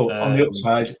 But on the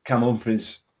upside, Cam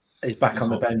Humphreys is back on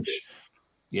the bench,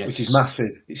 which is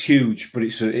massive. It's huge, but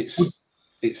it's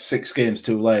 6 games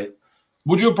too late.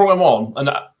 Would you have brought him on? And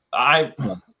I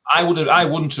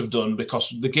wouldn't have done, because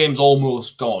the game's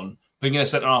almost gone. Bringing a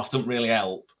centre half doesn't really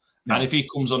help. No. And if he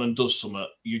comes on and does something,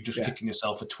 you're just kicking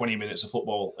yourself for 20 minutes of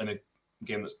football in a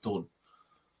game that's done.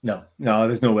 No,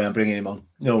 there's no way I'm bringing him on.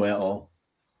 No way at all.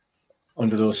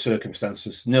 Under those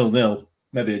circumstances, 0-0,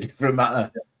 maybe a different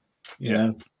matter. You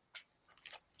know.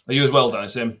 Are you as well, Danny?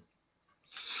 Same.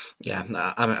 Yeah,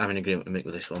 I'm in agreement with Mick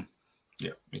with this one.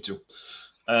 Yeah, me too.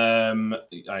 I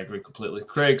agree completely.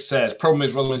 Craig says, problem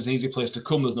is Rotherham is an easy place to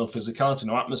come. There's no physicality,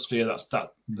 no atmosphere.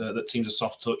 That team's a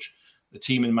soft touch. The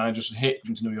team and manager should hate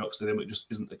coming to New York Stadium, but it just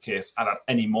isn't the case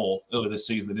anymore. Earlier this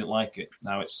season, they didn't like it.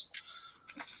 Now it's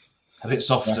a bit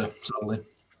softer, sadly.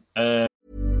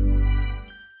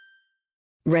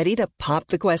 Ready to pop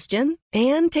the question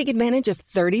and take advantage of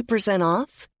 30%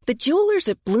 off? The jewelers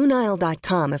at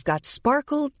BlueNile.com have got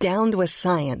sparkle down to a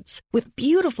science with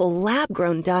beautiful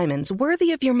lab-grown diamonds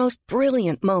worthy of your most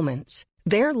brilliant moments.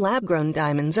 Their lab-grown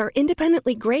diamonds are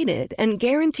independently graded and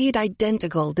guaranteed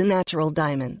identical to natural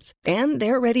diamonds. And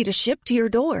they're ready to ship to your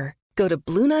door. Go to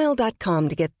BlueNile.com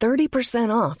to get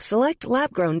 30% off select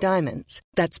lab-grown diamonds.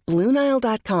 That's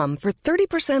BlueNile.com for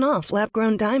 30% off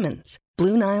lab-grown diamonds.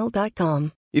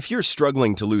 BlueNile.com. If you're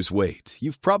struggling to lose weight,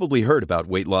 you've probably heard about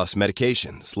weight loss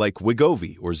medications like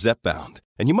Wegovy or Zepbound,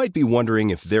 and you might be wondering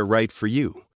if they're right for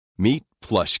you. Meet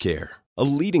PlushCare, a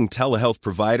leading telehealth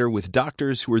provider with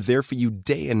doctors who are there for you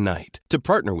day and night to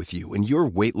partner with you in your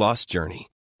weight loss journey.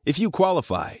 If you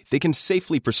qualify, they can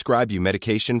safely prescribe you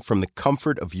medication from the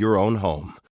comfort of your own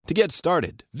home. To get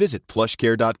started, visit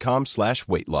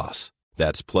plushcare.com/weight-loss.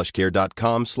 That's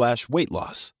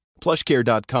plushcare.com/weight-loss.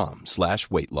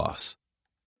 plushcare.com/weight-loss.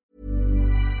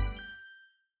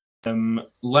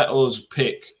 Let us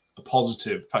pick a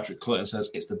positive. Patrick Clinton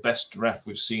says it's the best ref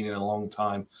we've seen in a long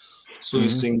time. Sonny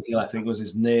Singhil, I think was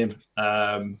his name.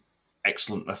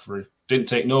 Excellent referee. Didn't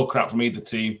take no crap from either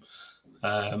team.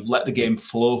 Let the game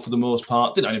flow for the most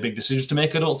part. Didn't have any big decisions to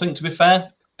make, I don't think, to be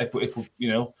fair. If we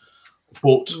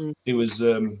but it was,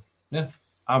 I'm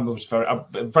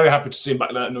very happy to see him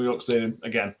back there at New York Stadium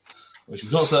again, which we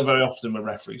don't see that very often when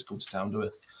referees come to town, do we?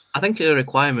 I think it's a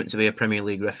requirement to be a Premier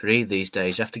League referee these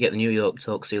days. You have to get the New York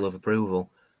Talk seal of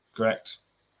approval. Correct.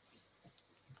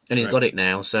 And he's got it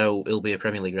now, so he'll be a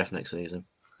Premier League ref next season.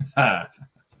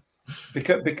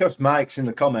 Because Mike's in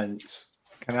the comments,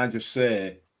 can I just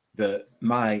say that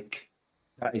Mike,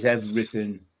 that is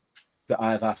everything that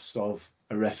I've asked of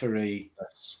a referee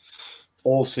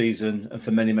all season and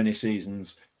for many, many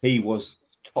seasons. He was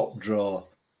top draw,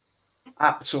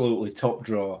 absolutely top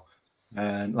draw.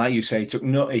 And like you say, he took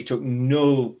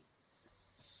no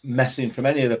messing from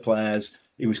any of the players.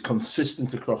 He was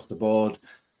consistent across the board.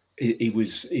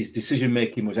 His decision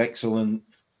making was excellent.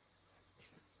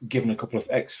 Given a couple of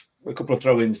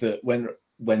throw-ins that went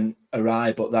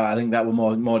awry, but I think that were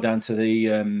more down to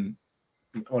the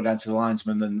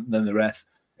linesman than the ref.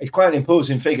 He's quite an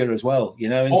imposing figure as well,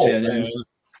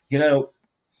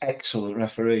 excellent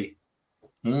referee.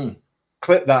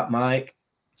 Clip that, Mike,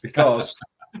 because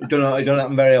it don't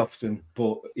happen very often.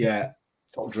 But yeah,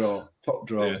 top draw.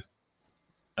 Yeah.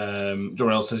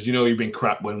 Jorel says, you've been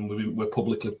crap when we're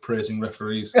publicly praising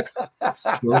referees.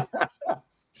 Sure.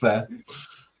 Fair.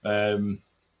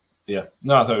 Yeah.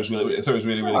 No, I thought it was really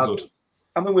good.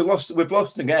 I mean, we've lost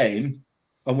the game,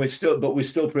 and we're still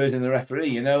praising the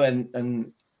referee,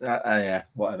 and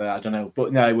whatever. I don't know,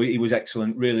 but no, he was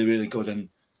excellent, really, really good, and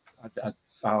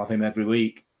I'll have him every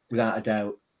week without a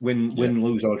doubt. Win,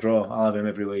 lose or draw, I'll have him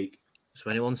every week. So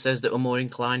anyone says that we're more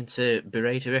inclined to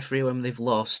berate a referee when they've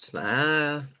lost,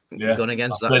 gone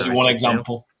against that. There's one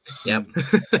example. Yep.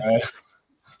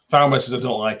 Farmer says I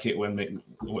don't like it when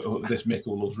this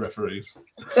Mickle loves referees.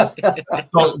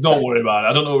 don't worry about it.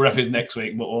 I don't know who ref is next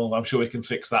week, but I'm sure we can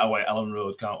fix that away at Allen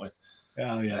Road, can't we?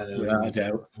 Oh yeah, without a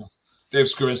doubt. Dave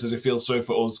Screwen says he feels sorry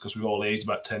for us because we've all aged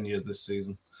about 10 years this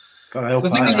season. God, the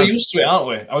thing is, we're used to it, aren't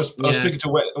we? I was speaking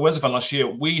to a Wednesday fan last year.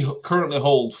 We currently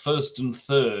hold first and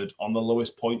third on the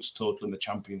lowest points total in the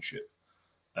championship,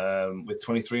 with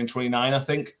 23 and 29, I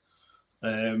think.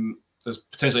 There's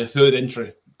potentially a third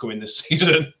entry coming this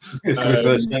season.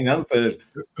 First, second, and third.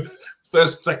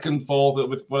 First, second, fourth,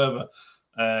 with whatever.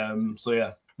 So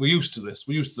yeah, we're used to this.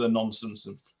 We're used to the nonsense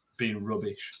of being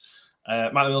rubbish.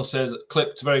 Matt Mill says,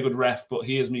 clipped, very good ref, but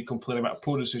here's me complaining about a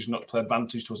poor decision not to play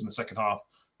advantage to us in the second half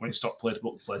when he stopped playing to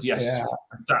book players. Yes, I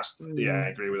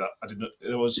agree with that. I didn't.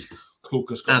 It was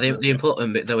Klukas. The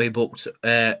important bit, though, he booked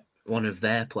one of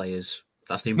their players.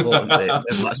 That's the important bit of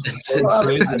that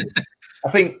sentence. I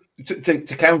think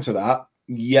to counter that,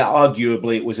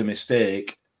 arguably it was a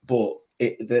mistake, but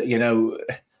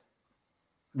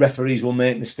referees will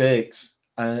make mistakes,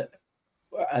 and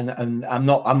I'm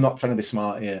not trying to be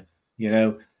smart here.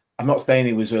 I'm not saying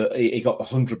he got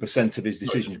 100% of his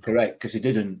decisions correct, because he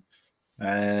didn't,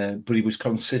 but he was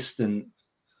consistent.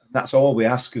 That's all we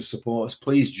ask as supporters.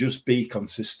 Please just be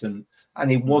consistent. And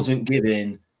he wasn't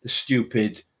giving the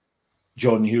stupid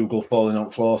Jordan Hugill falling on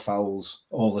floor fouls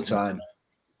all the time,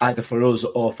 either for us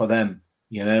or for them.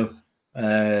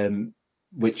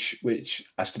 Which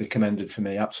has to be commended for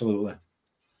me, absolutely.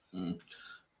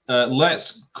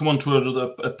 Let's come on to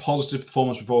a positive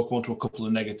performance before we come on to a couple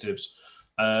of negatives.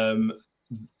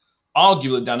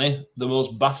 Arguably, Danny, the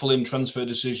most baffling transfer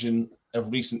decision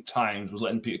of recent times was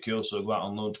letting Peter Kioso go out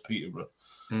on loan to Peterborough.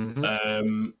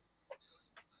 Mm-hmm.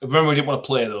 Remember, he didn't want to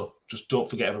play, though. Just don't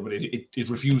forget, everybody. He's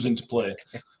refusing to play.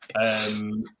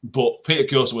 But Peter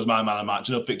Kioso was my man of match.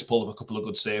 I know Victor pulled up a couple of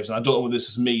good saves. And I don't know whether this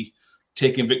is me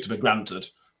taking Victor for granted,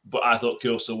 but I thought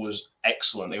Kioso was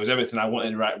excellent. He was everything I wanted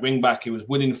in right wing back. He was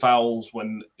winning fouls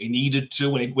when he needed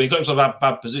to. When he got himself in a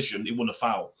bad position, he won a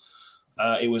foul.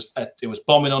 It was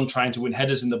bombing on, trying to win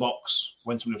headers in the box.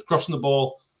 When somebody was crossing the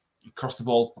ball, he crossed the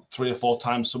ball 3 or 4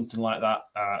 times, something like that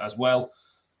as well.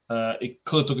 It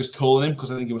clearly took his toll on him,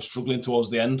 because I think he was struggling towards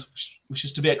the end, which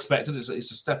is to be expected. It's a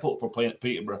step up for playing at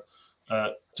Peterborough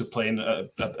to playing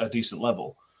at a decent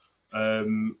level. I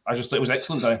just thought it was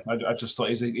excellent. I just thought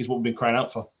he's what we've been crying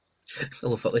out for. I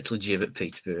love that little jib at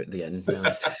Peterborough at the end.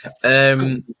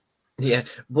 Yeah,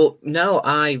 but no,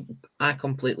 I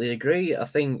completely agree. I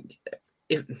think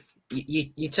if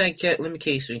you take Lemmy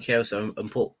Keeser and Kyoso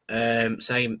and put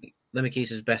say Lemmy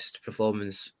Keeser's best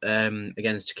performance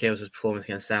against Kyoso's performance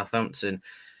against Southampton,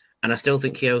 and I still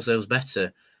think Kyoso's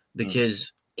better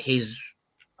because he's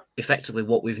effectively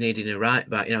what we've needed in a right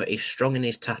back. You know, he's strong in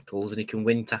his tackles and he can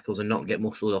win tackles and not get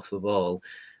muscled off the ball.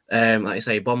 Like I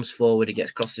say, bombs forward, he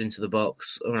gets crosses into the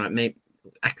box. All right, maybe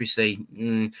accuracy,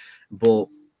 but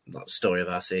that's the story of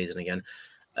our season again.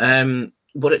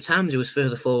 But at times he was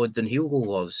further forward than Hugo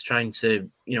was, trying to,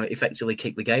 effectively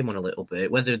kick the game on a little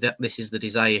bit. Whether this is the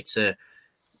desire to,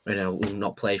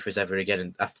 not play for us ever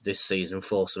again after this season,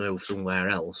 force a move somewhere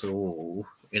else, or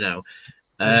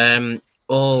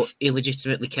he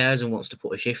legitimately cares and wants to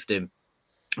put a shift in.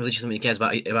 He legitimately cares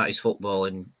about his football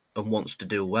and wants to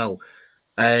do well.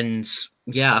 And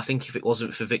yeah, I think if it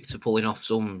wasn't for Victor pulling off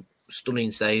some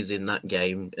stunning saves in that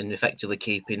game and effectively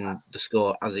keeping the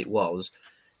score as it was,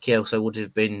 Kyoto would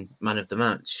have been man of the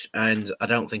match. And I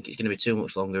don't think it's going to be too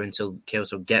much longer until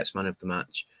Kyoto gets man of the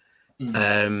match.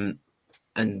 And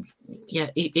yeah,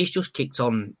 he's just kicked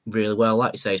on really well.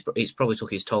 Like you say, it's probably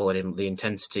took his toll on him, the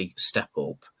intensity step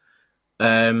up.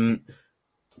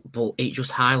 But it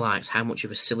just highlights how much of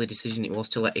a silly decision it was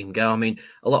to let him go. I mean,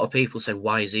 a lot of people said,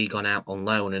 why has he gone out on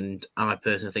loan? And I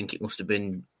personally think it must have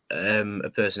been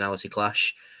a personality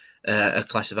clash, a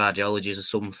clash of ideologies or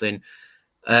something.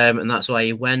 And that's why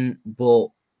he went. But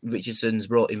Richardson's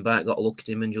brought him back, got a look at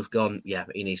him and just gone, yeah,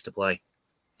 he needs to play.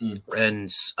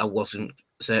 And I wasn't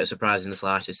surprised in the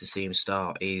slightest to see him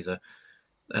start either.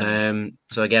 So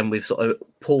again, we've sort of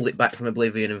pulled it back from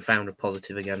oblivion and found a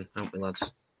positive again, haven't we,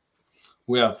 lads?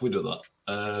 We do that.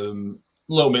 I'm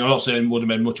not saying it would have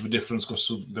made much of a difference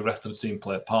because the rest of the team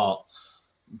play a part.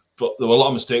 But there were a lot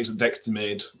of mistakes that Dexter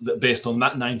made that, based on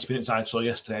that 90 minutes I saw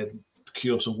yesterday,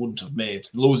 Kyoso wouldn't have made.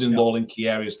 Losing ball in key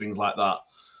areas, things like that.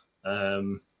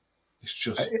 It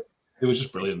was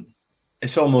just brilliant.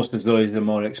 It's almost as though he's a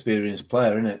more experienced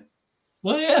player, isn't it?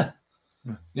 Well, yeah.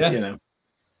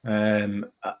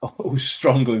 Who's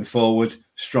strong going forward,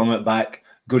 strong at back,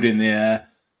 good in the air,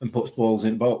 and puts balls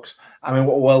in box. I mean,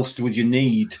 what else would you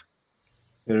need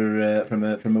from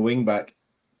a wing back?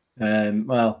 We'll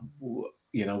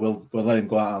let him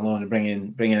go out on loan and bring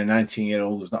in a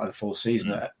 19-year-old who's not had a full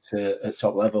season at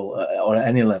top level or at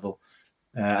any level,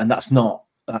 and that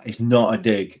is not a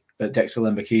dig at Dexter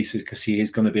Lembakisa, because he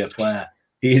is going to be a player.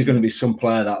 He is going to be some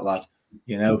player, that lad,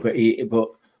 But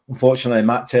unfortunately,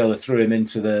 Matt Taylor threw him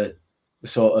into the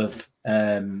sort of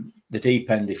the deep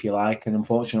end, if you like, and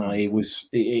unfortunately,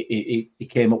 he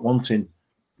came up wanting.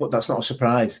 But that's not a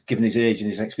surprise, given his age and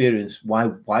his experience. Why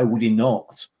would he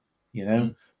not?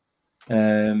 That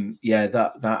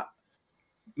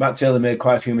Matt Taylor made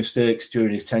quite a few mistakes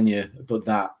during his tenure, but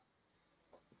that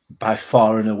by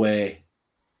far and away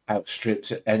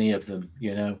outstripped any of them.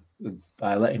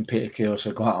 By letting Peter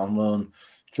Kyoso go out on loan,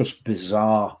 just a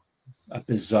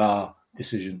bizarre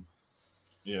decision.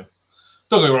 Yeah.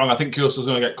 Don't get me wrong, I think Kyoso's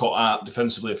going to get caught out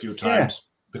defensively a few times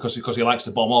because he likes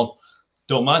to bomb on.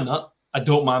 Don't mind that. I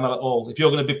don't mind that at all. If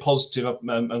you're going to be positive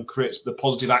and create the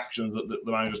positive actions that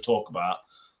the managers talk about,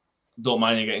 don't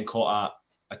mind you getting caught out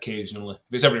occasionally.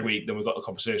 If it's every week, then we've got a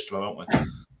conversation about, haven't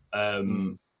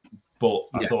we? But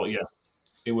I thought,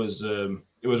 it was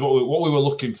what we were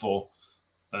looking for,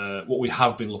 what we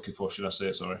have been looking for, should I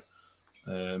say? Sorry.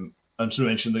 And to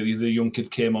mention that the young kid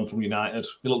came on from United.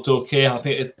 He looked okay. I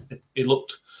think it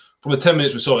looked, from the 10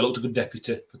 minutes we saw, it looked a good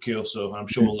deputy for Kyoso. I'm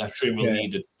sure he will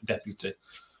need a deputy.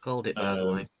 Called it, by the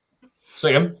way.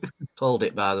 Say again? Called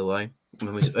it, by the way.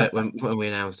 When we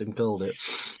announced him, called it.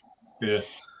 Yeah.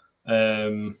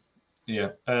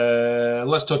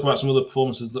 Let's talk about some other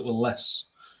performances that were less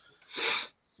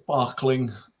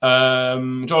sparkling.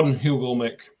 Jordan Hugo,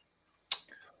 Mick.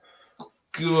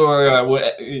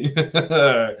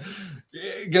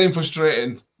 Getting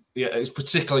frustrating. Yeah, it's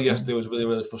particularly yesterday was really,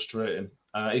 really frustrating.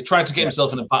 He tried to get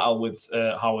himself in a battle with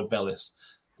Howard Bellis,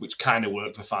 which kind of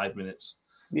worked for 5 minutes.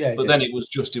 Yeah, but then he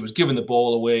was giving the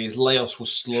ball away. His layoffs were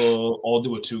slow or they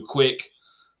were too quick.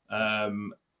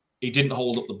 He didn't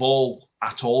hold up the ball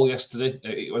at all yesterday.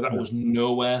 That was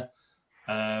nowhere.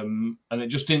 And it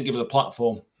just didn't give us a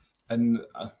platform. And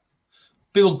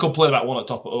people complain about one at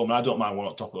top at home, and I don't mind one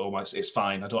at top at home. It's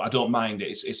fine. I don't mind it.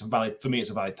 It's a valid, for me,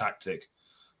 it's a valid tactic.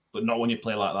 But not when you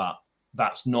play like that.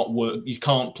 That's not work. You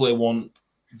can't play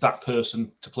that person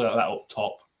to play like that up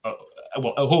top, at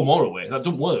home or away. That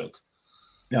doesn't work.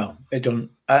 No, it don't.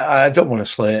 I don't want to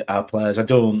slate our players. I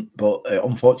don't. But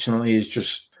unfortunately, he's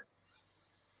just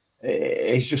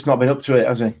not been up to it,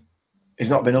 has he? He's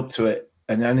not been up to it,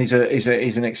 and he's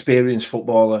an experienced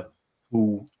footballer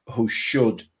who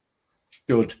should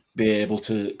be able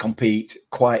to compete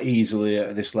quite easily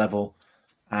at this level,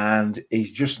 and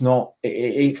he's just not.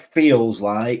 It feels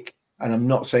like, and I'm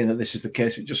not saying that this is the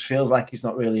case. It just feels like he's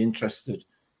not really interested.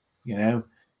 You know,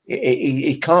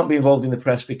 he can't be involved in the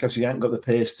press because he hasn't got the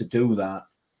pace to do that.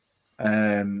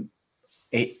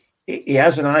 He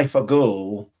has an eye for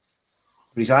goal,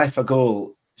 but his eye for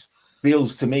goal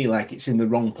feels to me like it's in the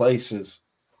wrong places.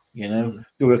 You know,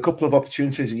 there were a couple of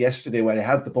opportunities yesterday where he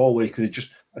had the ball where he could have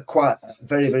just a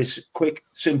very, very quick,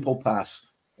 simple pass,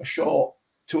 a short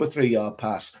 2 or 3 yard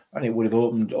pass, and it would have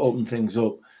opened things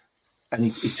up. And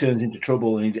he turns into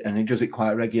trouble, and he does it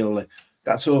quite regularly.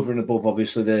 That's over and above,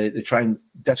 obviously, they're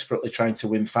desperately trying to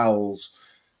win fouls.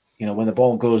 You know, when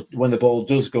the ball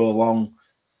does go along,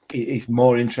 he's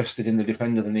more interested in the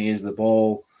defender than he is the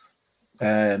ball.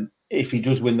 If he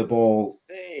does win the ball,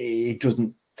 he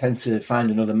doesn't tend to find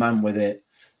another man with it.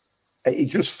 It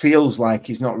just feels like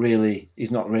he's not really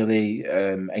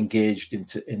engaged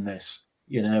in this.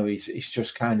 You know, he's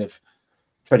just kind of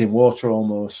treading water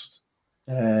almost.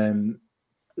 I'm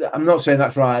not saying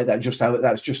that's right.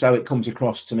 That's just how it comes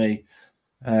across to me.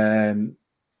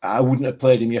 I wouldn't have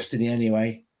played him yesterday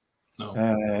anyway.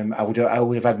 No. I would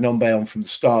have had Nombe on from the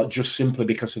start just simply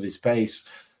because of his pace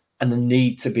and the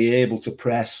need to be able to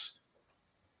press.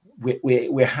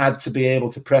 We had to be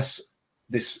able to press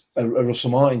this a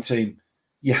Russell Martin team.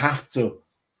 You have to,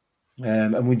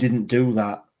 and we didn't do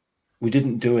that. We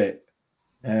didn't do it,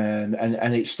 and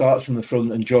it starts from the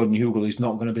front. And Jordan Hugill is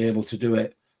not going to be able to do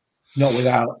it, not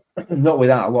without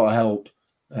a lot of help.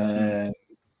 And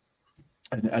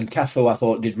Cathro, I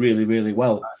thought, did really, really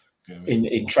well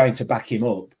in trying to back him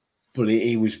up, but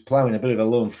he was ploughing a bit of a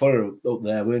lone furrow up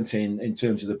there, weren't he, in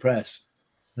terms of the press?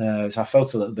 So I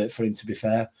felt a little bit for him, to be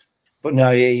fair. But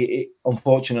no, he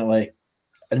unfortunately,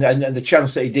 and the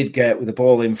chance that he did get with the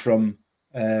ball in from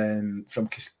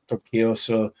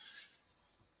Kioso,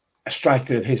 a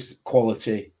striker of his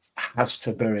quality has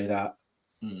to bury that.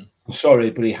 I'm sorry,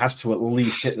 but he has to at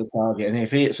least hit the target. And if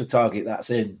he hits the target,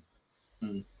 that's in.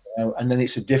 You know, and then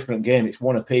it's a different game. It's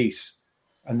one apiece,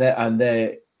 and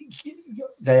they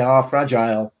are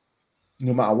fragile.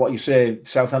 No matter what you say,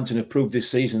 Southampton have proved this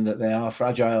season that they are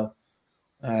fragile.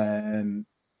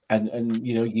 And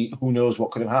you know, who knows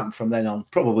what could have happened from then on?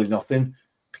 Probably nothing,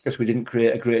 because we didn't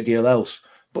create a great deal else.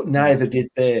 But neither did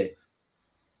they.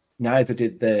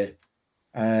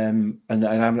 And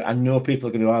I know people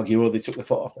are going to argue, oh, they took the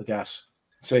foot off the gas.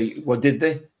 So, well, did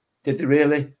they? Did they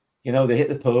really? You know, they hit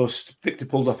the post. Victor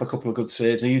pulled off a couple of good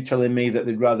saves. Are you telling me that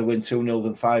they'd rather win 2-0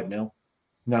 than 5-0?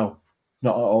 No,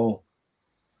 not at all.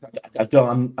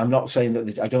 I'm not saying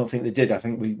that I don't think they did. I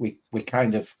think we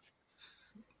kind of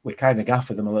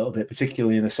gaffed them a little bit,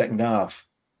 particularly in the second half.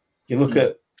 You look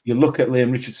at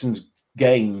Liam Richardson's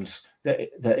games.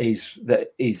 That is the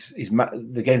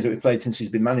games that we've played since he's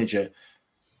been manager.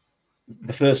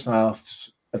 The first half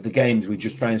of the games, we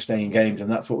just try and stay in games,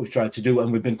 and that's what we've tried to do,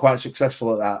 and we've been quite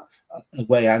successful at that,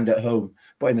 away and at home.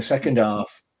 But in the second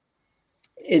half,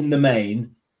 in the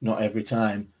main, not every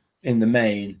time, in the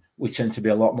main, we tend to be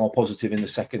a lot more positive in the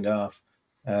second half,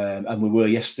 and we were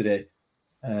yesterday.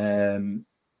 I'm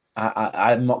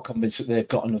not convinced that they've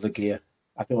got another gear.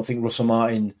 I don't think Russell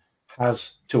Martin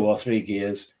has 2 or 3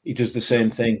 gears. He does the same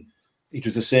thing. He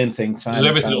does the same thing time. He does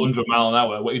everything at 100 mile an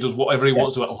hour. He does whatever he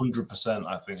wants to at 100%,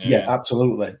 I think. Yeah,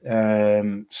 absolutely.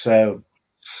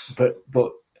 But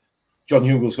John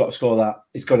Hugill's got to score that.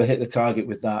 He's got to hit the target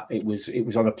with that. It was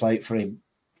on a plate for him.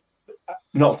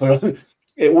 Not for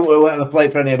it wasn't on a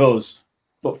plate for any of us,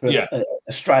 but for a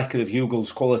striker of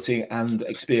Hugill's quality and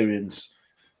experience,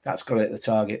 that's got to hit the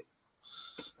target.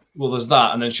 Well, there's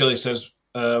that, and then Shelley says.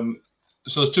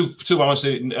 So there's two I want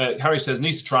to say. Harry says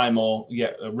needs to try more.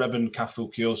 Yeah, Revan,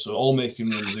 Cafu, Kioso, all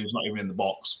making runs. He's not even in the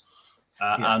box.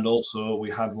 And also we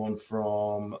had one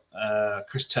from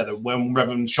Chris Tedder. When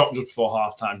Revan shot just before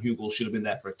half-time, Hugill should have been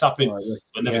there for a tap-in,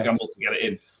 but never gambled to get it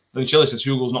in. Then Shelley says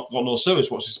Hugill's not got no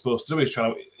service. What's he supposed to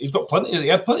do? He's got plenty. He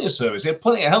had plenty of service. He had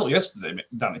plenty of help yesterday,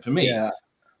 Danny. For me,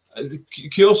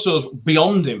 Kioso's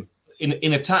beyond him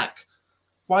in attack.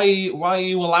 Why are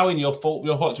you allowing your fault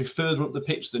to be further up the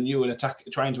pitch than you and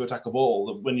trying to attack a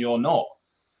ball when you're not?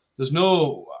 There's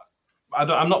no.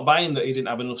 I'm not buying that he didn't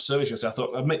have enough service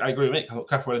yesterday. I agree with Mick. I thought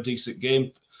Cafu had a decent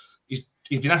game. He's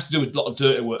been asked to do a lot of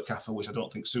dirty work, Cafu, which I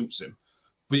don't think suits him.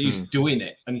 But he's doing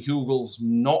it, and Hugill's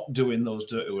not doing those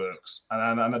dirty works.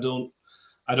 And I don't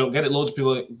get it. Loads of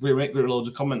people agree loads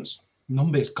of comments.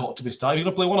 Nombe's got to be started. If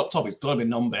you're going to play one up top, it's got to be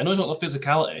Nombe. I know he's not the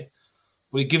physicality,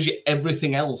 but he gives you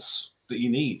everything else that you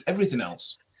need. Everything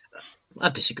else. I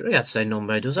disagree. I'd say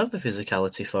Nombe does have the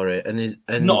physicality for it, and He's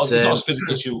not as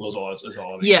physical as Hugo as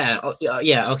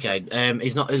Yeah, okay.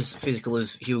 He's not as physical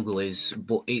as Hugo is,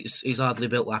 but he's hardly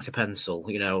built like a pencil.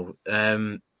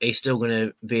 He's still going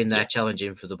to be in there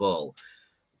challenging for the ball.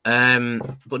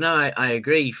 But no, I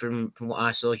agree. From what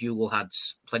I saw, Hugo had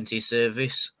plenty of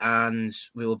service, and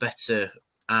we were better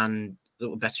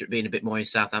at being a bit more in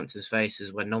Southampton's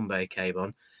faces when Nombe came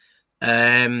on.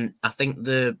 I think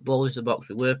the ball into the box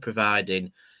we were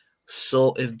providing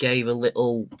sort of gave a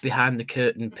little behind the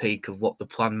curtain peek of what the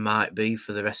plan might be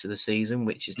for the rest of the season,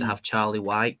 which is to have Charlie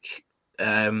Wyke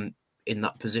in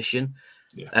that position.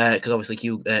 Because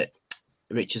obviously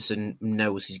Richardson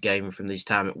knows his game from his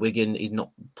time at Wigan. He's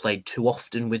not played too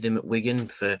often with him at Wigan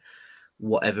for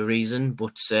whatever reason,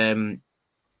 but the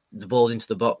ball into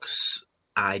the box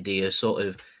idea sort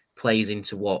of plays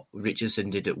into what Richardson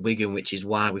did at Wigan, which is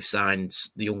why we've signed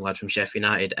the young lad from Sheffield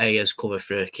United, as cover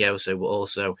for Kioso, but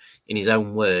also, in his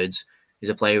own words, he's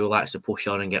a player who likes to push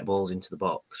on and get balls into the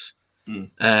box.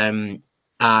 And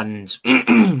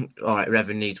all right,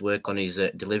 Revan needs work on his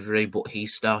delivery, but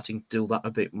he's starting to do that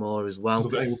a bit more as well.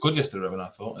 He was good yesterday, Revan, I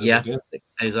thought. Yeah,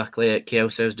 exactly.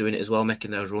 Kioso's doing it as well, making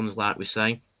those runs, like we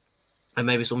say. And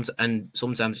maybe sometimes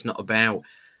it's not about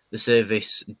the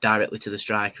service directly to the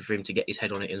striker for him to get his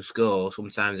head on it and score.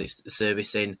 Sometimes it's the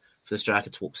service in for the striker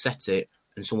to upset it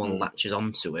and someone latches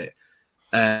onto it,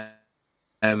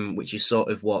 which is sort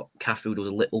of what Cafu does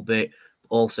a little bit.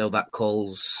 Also, that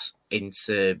calls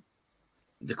into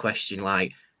the question,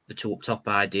 like the two up top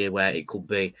idea, where it could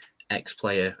be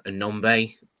ex-player and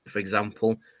Nombe, for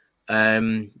example.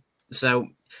 So,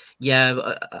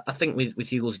 yeah, I think with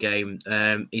Hugo's game,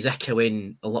 he's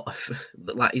echoing a lot of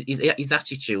like his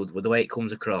attitude with the way it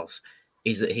comes across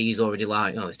is that he's already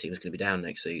like, oh, this team's going to be down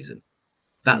next season.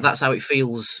 That's how it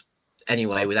feels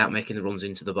anyway, without making the runs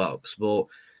into the box. But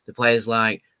the players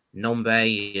like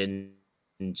Nombe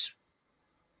and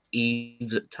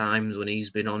Eves at times when he's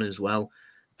been on as well,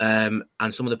 and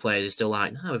some of the players are still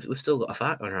like, no, we've still got a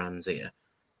fight on our hands here.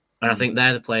 And I think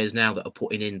they're the players now that are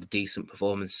putting in the decent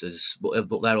performances, but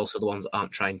they're also the ones that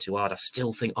aren't trying too hard. I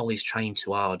still think Ollie's trying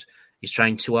too hard. He's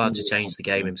trying too hard to change the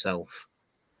game himself,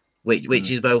 which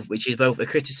is both a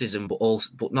criticism, but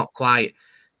not quite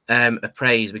a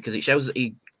praise, because it shows that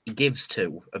he gives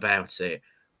two about it,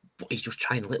 but he's just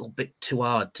trying a little bit too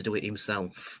hard to do it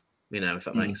himself. If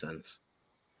that makes sense.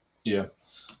 Yeah,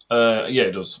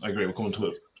 it does. I agree. We'll come to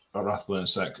it. Rathbone in a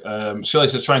sec. Shelley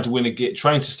says trying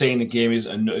to stay in the game is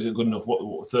good enough.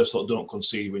 What first thought, don't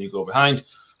concede when you go behind.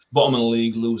 Bottom of the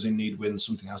league, losing, need wins.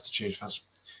 Something has to change fast.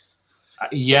 I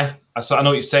know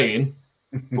what you're saying,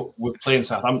 but we're playing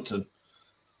Southampton.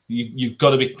 You've got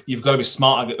to be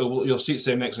smart. You'll see it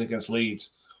same next week against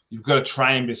Leeds. You've got to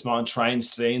try and be smart and try and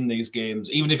stay in these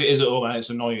games, even if it is at home and it's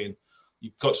annoying.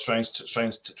 You've got to try and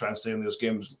stay in those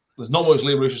games. There's not much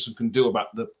Lee Richardson can do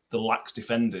about the lax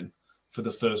defending for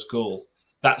the first goal.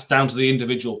 That's down to the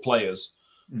individual players.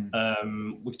 We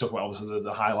can talk about obviously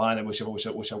the high line, which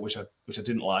I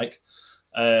didn't like.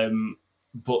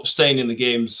 But staying in the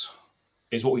games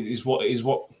is what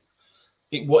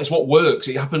works.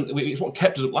 It happened. It's what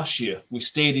kept us up last year. We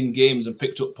stayed in games and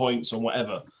picked up points and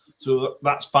whatever. So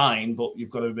that's fine, but you've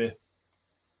got to be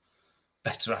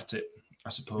better at it, I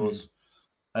suppose.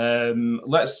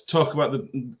 Let's talk about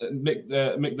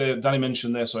Mick. Danny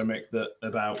mentioned there, sorry, Mick,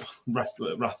 about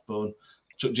Rathbone.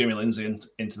 Took Jamie Lindsay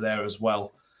into there as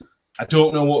well. I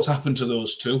don't know what's happened to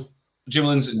those two. Jimmy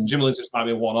Lindsay might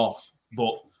be a one-off,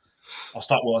 but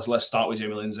let's start with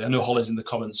Jamie Lindsay. I know Holly's in the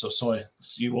comments, so sorry,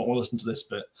 you won't want to listen to this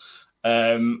bit.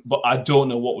 But I don't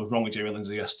know what was wrong with Jamie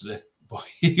Lindsay yesterday, but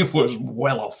he was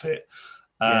well off it.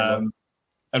 And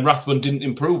Rathbone didn't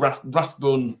improve.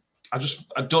 Rathbone. I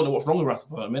don't know what's wrong with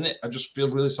Rathbone at the minute. I just feel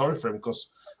really sorry for him because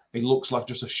he looks like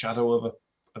just a shadow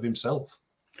of himself.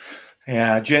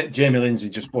 Yeah, Jamie Lindsay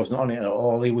just wasn't on it at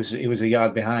all. He was a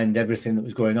yard behind everything that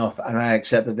was going off, and I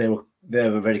accept that they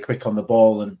were very quick on the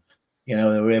ball, and they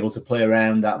were able to play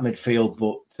around that midfield.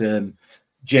 But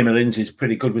Jamie Lindsay is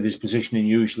pretty good with his positioning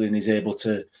usually, and is able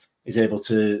to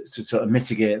sort of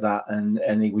mitigate that.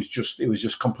 And he was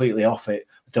just completely off it.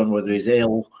 I don't know whether he's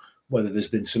ill, whether there's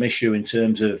been some issue in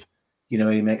terms of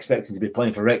him expecting to be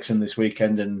playing for Wrexham this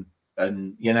weekend, and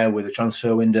with the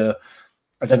transfer window.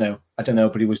 I don't know,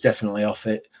 but he was definitely off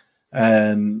it.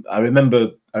 I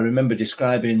remember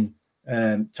describing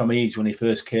Tom Eaves when he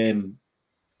first came,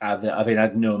 having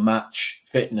had no match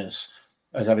fitness,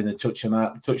 as having the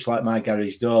touch like my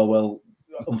garage door. Well,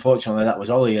 unfortunately, that was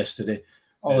Ollie yesterday.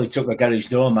 Ollie took the garage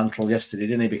door mantle yesterday,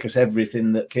 didn't he? Because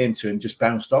everything that came to him just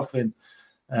bounced off him.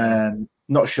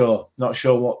 Not sure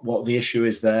what the issue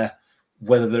is there.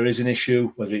 Whether there is an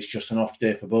issue, whether it's just an off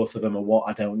day for both of them or what,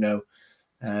 I don't know.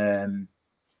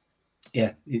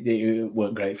 It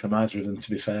weren't great from either of them,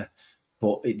 to be fair,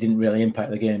 but it didn't really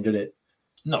impact the game, did it?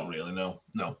 Not really, no.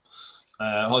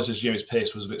 Holly says Jamie's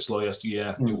pace was a bit slow yesterday.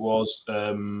 Yeah, it was.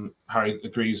 Harry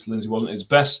agrees Lindsay wasn't his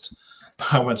best.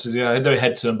 I went to I had their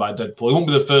head turned by Deadpool. He wouldn't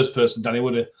be the first person, Danny,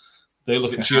 would he? They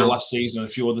look at Gio last season and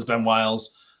a few others, Ben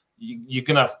Wiles. You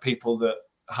can have people that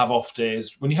have off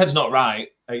days. When your head's not right,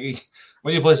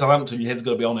 when you play Southampton, your head's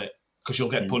got to be on it because you'll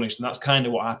get punished. And that's kind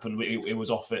of what happened. It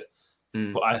was off it.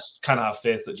 But I kind of have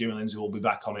faith that Jimmy Lindsay will be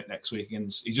back on it next week.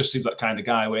 And he just seems that kind of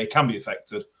guy where he can be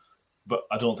affected, but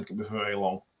I don't think it'll be for very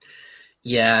long.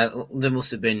 Yeah, there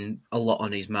must have been a lot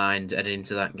on his mind heading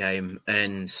into that game.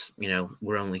 And,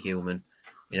 we're only human.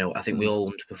 I think we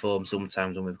all underperform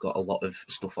sometimes when we've got a lot of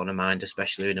stuff on our mind,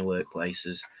 especially in the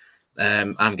workplaces.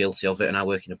 I'm guilty of it, and I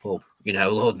work in a pub.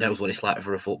 Lord knows what it's like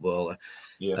for a footballer.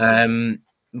 Yeah.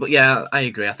 But yeah, I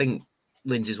agree. I think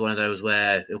Lindsay's one of those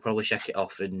where he'll probably shake it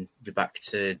off and be back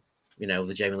to,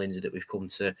 the Jamie Lindsay that we've come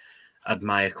to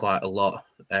admire quite a lot.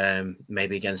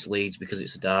 Maybe against Leeds because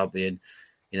it's a derby, and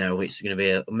it's going to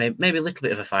be maybe a little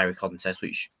bit of a fiery contest,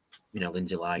 which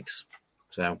Lindsay likes.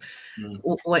 So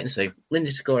we'll wait and see.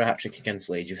 Lindsay to score a hat-trick against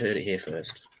Leeds. You've heard it here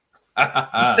first.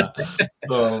 Holly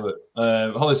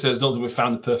says, don't think we've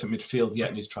found the perfect midfield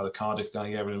yet. Need to try the Cardiff guy.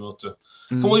 Yeah, really love to.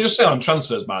 Can we just say on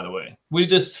transfers, by the way? We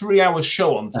did a 3-hour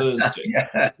show on Thursday.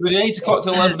 We did 8 o'clock to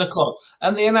 11 o'clock,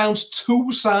 and they announced 2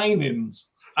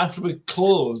 signings after we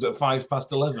closed at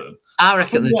 11:05. I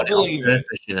reckon they've done it on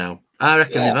purpose, I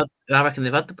reckon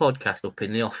they've had the podcast up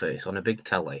in the office on a big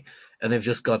telly, and they've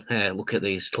just gone, hey, look at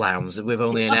these clowns. We've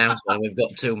only announced one. We've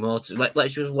got 2 more.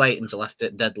 Let's just wait until after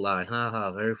deadline.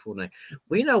 Ha, very funny.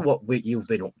 We know what you've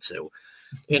been up to,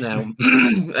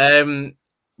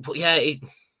 But yeah,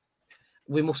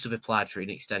 we must have applied for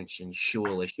an extension,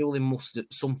 surely.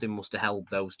 Something must have held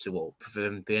those 2 up for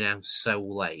them being announced so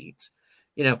late.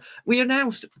 We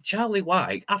announced Charlie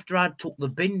White after I'd took the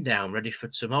bin down ready for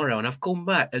tomorrow, and I've come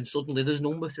back and suddenly there's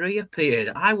number 3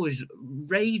 appeared. I was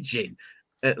raging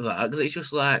at that because it's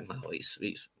just like,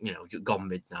 it's gone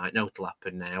midnight, no to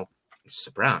happen now.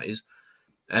 Surprise.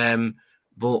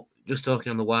 But just talking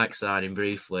on the White side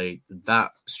briefly,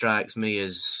 that strikes me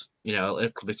as, a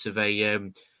little bit of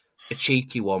a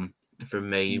cheeky one from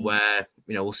me where,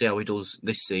 we'll see how he does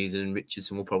this season.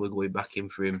 Richardson will probably go back in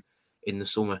for him in the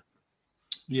summer.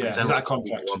 Yeah, is that a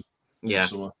contract? Yeah.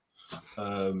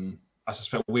 I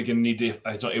suspect Wigan needed.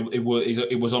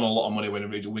 It was on a lot of money when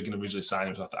Wigan originally signed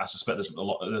him. So I suspect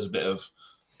there's a bit of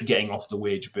getting off the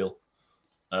wage bill.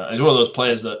 He's one of those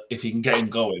players that if you can get him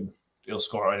going, he'll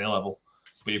score at any level.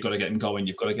 But you've got to get him going.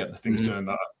 You've got to get the things doing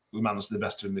that. We managed the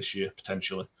best of him this year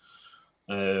potentially.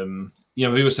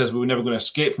 Viva says we were never going to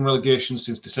escape from relegation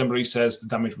since December. He says the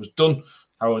damage was done.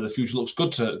 However, the future looks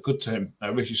good to him.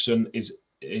 Richardson is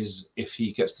if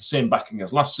he gets the same backing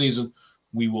as last season,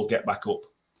 we will get back up.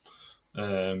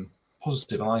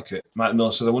 Positive, I like it. Matt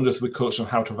Miller said, I wonder if we coached on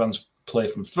how to advance play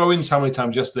from throw-ins. How many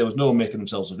times yesterday was no one making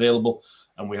themselves available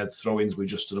and we had throw-ins, we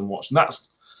just stood and watched. And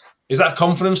is that a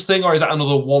confidence thing or is that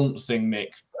another want thing,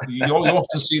 Nick? You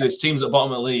often see this, teams at the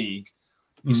bottom of the league,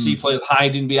 you see players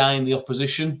hiding behind the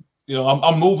opposition.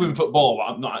 I'm moving football, but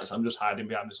I'm not. I'm just hiding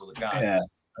behind this other guy. Yeah.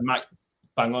 And Mike,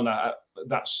 bang on that.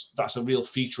 That's a real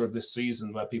feature of this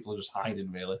season where people are just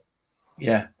hiding, really.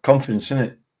 Yeah, confidence, isn't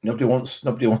it? Nobody wants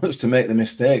to make the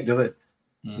mistake, do they?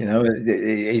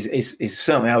 It's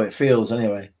certainly how it feels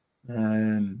anyway.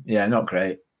 Not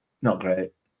great.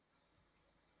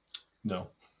 No.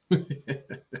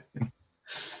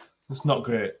 It's not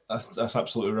great. That's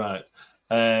absolutely right.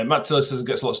 Matt Tiller says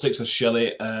gets a lot of sticks as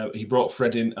Shelley. He brought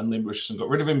Fred in and Liam Richardson got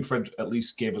rid of him. Fred at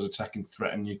least gave us attacking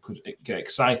threat and you could get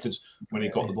excited when he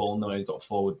got the ball and then he got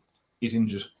forward. He's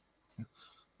injured. He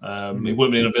wouldn't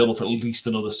have been available for at least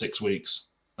another 6 weeks.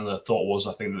 And the thought was,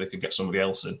 I think, that they could get somebody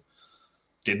else in.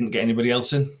 Didn't get anybody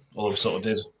else in, although we sort of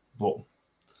did. But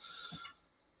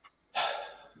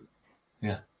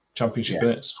yeah, championship in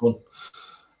it, it's fun.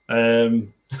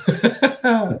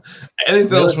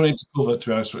 Anything else we need to cover, to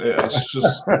be honest with you? It's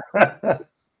just we've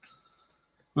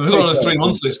got another 3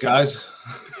 months this, guys.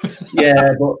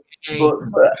 Yeah, but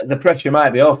the pressure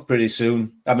might be off pretty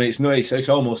soon. I mean, it's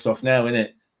almost off now, isn't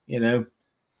it?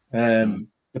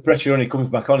 The pressure only comes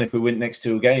back on if we win next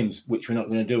 2 games, which we're not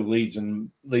going to do. Leeds and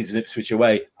Ipswich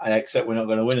away. I accept we're not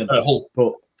going to win them.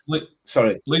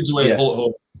 Leeds away, yeah. Hull at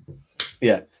home.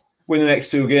 Yeah, win the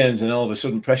next 2 games, and all of a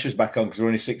sudden pressure's back on because we're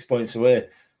only 6 points away.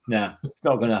 Nah, it's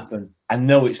not going to happen. I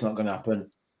know it's not going to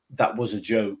happen. That was a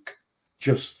joke,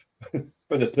 just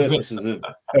for the purposes of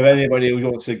anybody who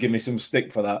wants to give me some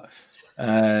stick for that.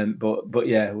 But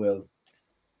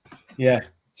yeah,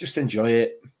 just enjoy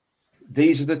it.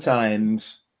 These are the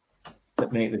times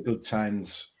that make the good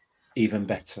times even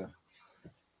better.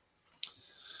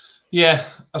 Yeah,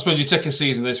 I suppose you take a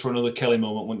season this for another Kelly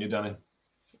moment, wouldn't you, Danny?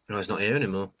 No, he's not here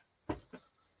anymore.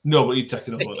 No, but you'd take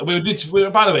another one.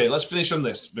 By the way, let's finish on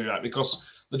this, right? Because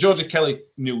the Georgia Kelly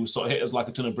news sort of hit us like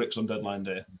a ton of bricks on deadline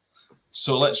day.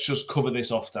 So let's just cover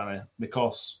this off, Danny,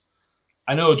 because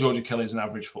I know Georgia Kelly's an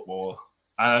average footballer,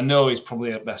 and I know he's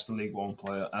probably at best a League One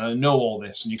player, and I know all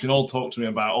this, and you can all talk to me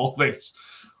about all this,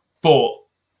 but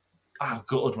I'm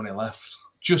gutted when he left,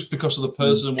 just because of the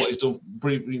person and what he's done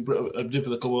did for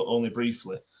the club only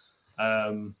briefly.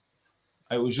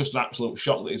 It was just an absolute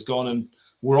shock that he's gone, and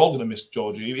we're all going to miss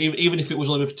Georgia. Even if it was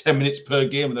only for 10 minutes per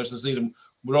game and the rest of the season,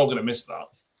 we're all going to miss that.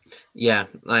 Yeah,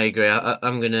 I agree.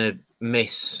 I'm going to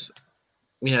miss,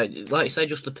 like you say,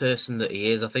 just the person that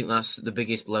he is. I think that's the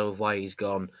biggest blow of why he's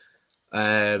gone,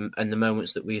 and the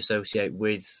moments that we associate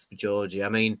with Georgia. I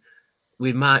mean,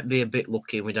 we might be a bit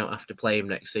lucky and we don't have to play him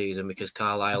next season because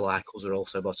Carlisle, like us, are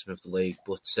also bottom of the league.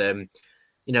 But,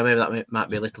 maybe that might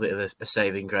be a little bit of a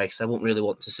saving grace. I wouldn't really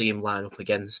want to see him line up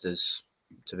against us,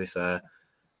 to be fair.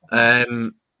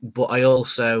 But I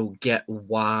also get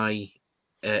why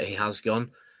he has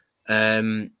gone.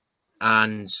 And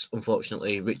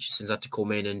unfortunately, Richardson's had to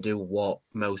come in and do what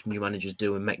most new managers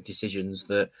do and make decisions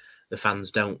that the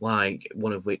fans don't like,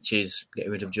 one of which is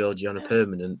getting rid of Georgie on a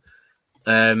permanent.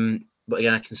 But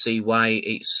again, I can see why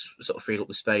it's sort of freed up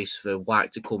the space for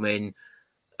White to come in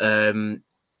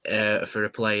for a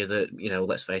player that,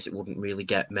 let's face it, wouldn't really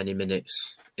get many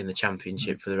minutes in the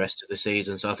Championship for the rest of the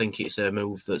season. So I think it's a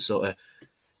move that sort of,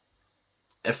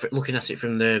 looking at it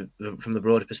from the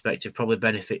broader perspective, probably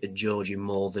benefited Georgie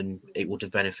more than it would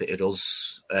have benefited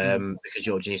us because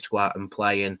Georgie needs to go out and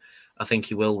play, and I think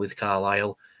he will with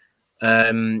Carlisle.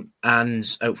 And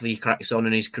hopefully he cracks on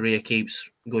and his career keeps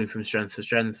going from strength to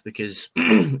strength, because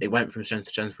it went from strength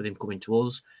to strength with him coming to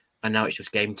us, and now it's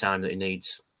just game time that he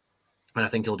needs. And I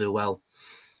think he'll do well.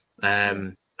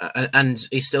 And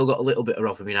he's still got a little bit of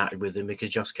Rotherham United with him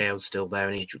because Josh Cale's still there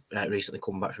and he's recently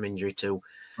come back from injury too.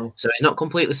 Oh. So he's not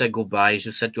completely said goodbye. He's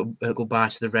just said goodbye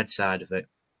to the red side of it.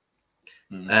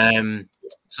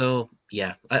 So,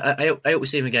 yeah, I hope we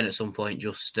see him again at some point.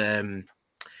 Just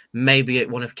maybe at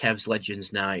one of Kev's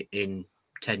Legends night in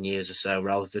 10 years or so,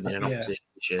 rather than in an opposition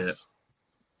shirt.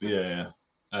 Yeah.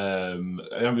 I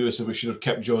remember we said we should have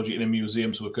kept Georgie in a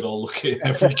museum so we could all look at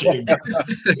every game.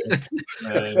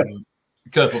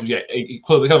 Kelly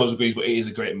agrees, but it is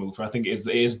a great move. I think it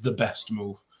is the best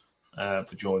move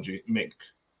for Georgie. Mick,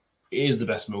 it is the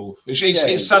best move.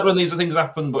 It's sad when these things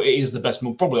happen, but it is the best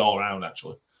move, probably all around,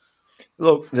 actually.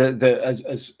 Look,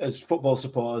 as football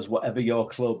supporters, whatever your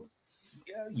club,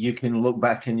 you can look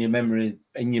back in your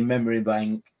memory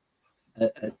bank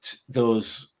at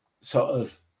those sort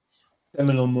of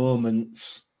seminal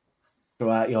moments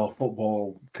throughout your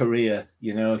football career,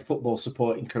 football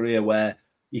supporting career, where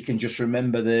you can just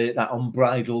remember that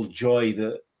unbridled joy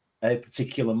that a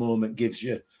particular moment gives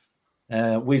you.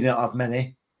 We don't have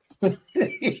many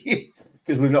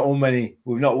because we've not won many.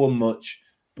 We've not won much,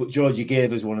 but Georgie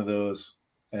gave us one of those,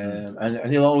 and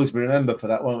he'll always be remembered for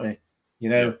that, won't he?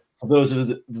 For those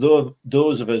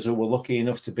of us who were lucky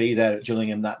enough to be there at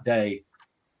Gillingham that day,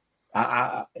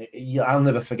 I'll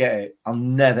never forget it. I'll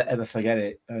never ever forget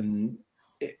it. And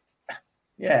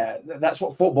that's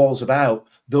what football's about.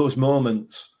 Those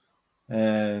moments,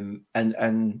 and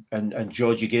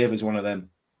Georgie gave us one of them.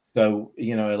 So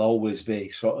he'll always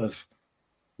be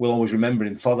we'll always remember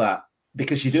him for that,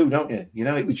 because you do, don't you?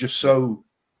 It was just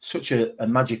such a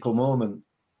magical moment.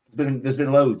 There's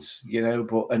been loads,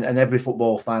 but and every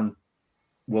football fan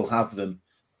will have them,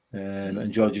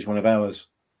 and George is one of ours.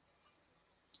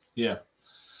 Yeah.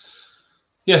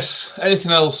 Yes.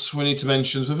 Anything else we need to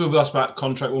mention? So we'll ask about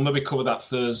contract. We'll maybe cover that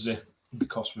Thursday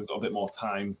because we've got a bit more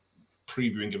time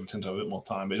previewing. We tend to have a bit more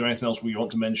time. But is there anything else we want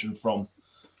to mention from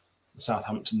the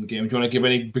Southampton game? Do you want to give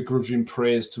any begrudging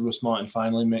praise to Russ Martin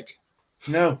finally, Mick?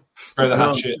 No.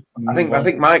 I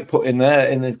think Mike put in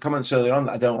the comments earlier on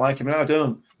that I don't like him. No, I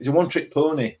don't. He's a one-trick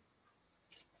pony.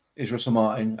 Is Russell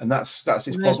Martin, and that's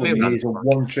his problem. He is a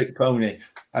one-trick pony,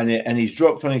 and he's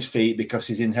dropped on his feet because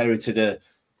he's inherited a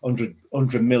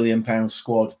 £100 million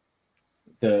squad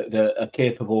that are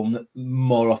capable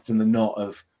more often than not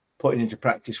of putting into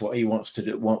practice what he wants to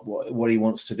do. What he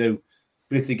wants to do,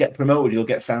 but if they get promoted, he'll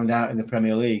get found out in the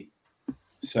Premier League.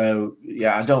 So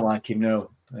yeah, I don't like him.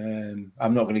 No,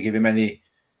 I'm not going to give him any.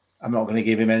 I'm not going to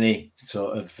give him any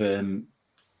sort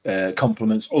of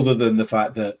compliments other than the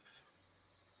fact that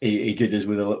he did us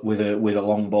with a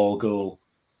long ball goal,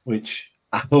 which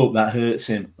I hope that hurts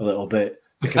him a little bit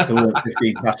because there weren't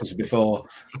 15 passes before.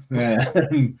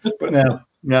 But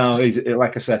no, he's,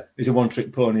 like I said, he's a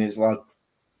one-trick pony, his lad.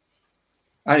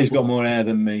 And he's got more hair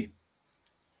than me.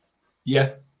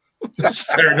 Yeah.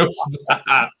 Fair enough.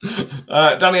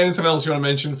 Danny, anything else you want to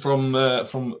mention from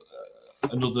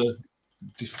another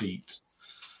defeat?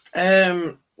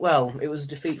 Well, it was a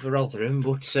defeat for Rotherham,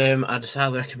 but I'd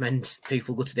highly recommend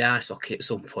people go to the ice hockey at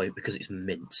some point because it's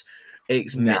mint.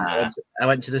 It's mint. I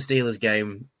went to the Steelers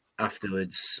game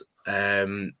afterwards,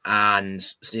 and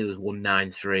Steelers won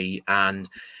 9-3. And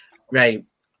Ray,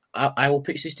 I will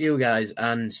pitch this to you guys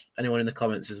and anyone in the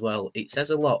comments as well. It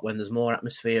says a lot when there's more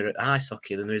atmosphere at ice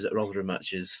hockey than there is at Rotherham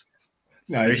matches.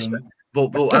 No,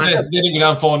 but they didn't go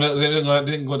down 4-0. They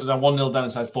didn't go down 1-0 down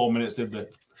inside 4 minutes, did they?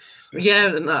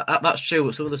 Yeah, and that's true.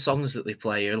 But some of the songs that they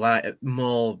play are like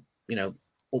more,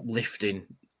 uplifting.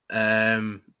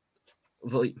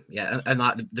 But yeah, and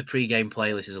like the pre-game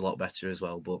playlist is a lot better as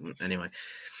well. But anyway.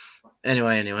 But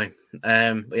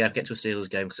yeah, get to a Steelers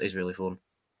game because it's really fun.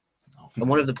 And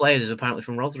one of the players is apparently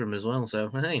from Rotherham as well. So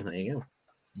hey, there you go.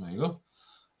 There you go.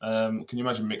 Can you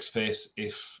imagine Mick's face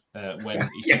if when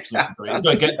he keeps looking for it? He's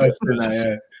got to get there first.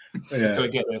 He's got to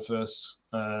get there first.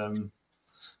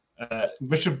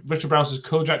 Richard Brown says,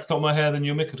 Kojak got more hair than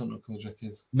you, Mick. I don't know who Kojak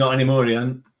is. Not anymore,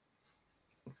 Ian.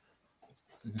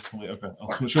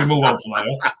 Okay. Should we move on from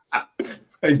that?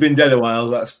 He's been dead a while.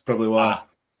 That's probably why.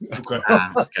 Okay.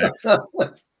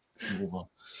 Let's move on.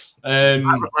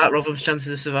 Like Rotherham's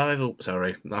chances of survival.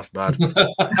 Sorry, that's bad.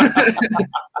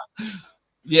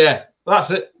 Yeah, that's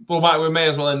it. Well, we may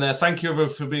as well end there. Thank you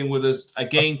everyone for being with us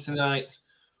again tonight.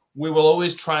 We will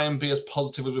always try and be as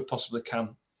positive as we possibly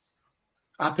can.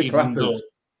 Happy even though,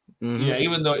 mm-hmm.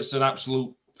 Even though it's an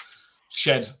absolute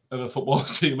shed of a football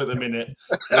team at the minute,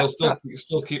 they'll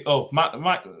still keep. Oh,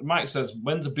 Mike says,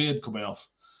 when's the beard coming off?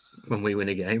 When we win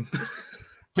a game.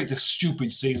 Picked a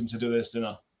stupid season to do this,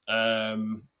 didn't I?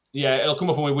 It'll come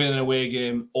up when we win an away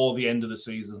game or the end of the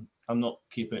season. I'm not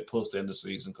keeping it post the end of the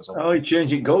season because you're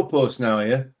changing goalposts now, are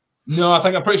you? No,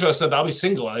 I'm pretty sure I said that I'll be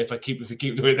single if we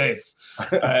keep doing this.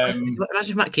 Imagine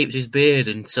if Matt keeps his beard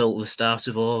until the start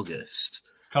of August.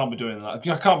 Can't be doing that.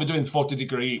 I can't be doing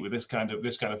 40-degree heat with this kind of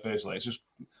face. Like it's just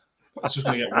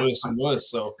going to get worse and worse.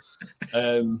 So,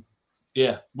 when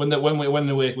the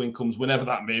away win comes, whenever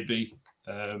that may be,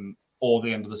 or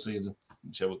the end of the season,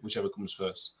 whichever comes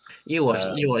first. You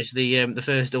watch the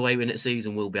first away win at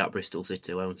season will be at Bristol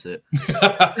City, won't it?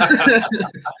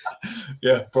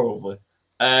 Yeah, probably.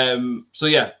 We'll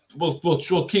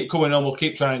keep coming on. We'll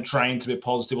keep trying to be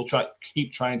positive. We'll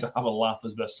keep trying to have a laugh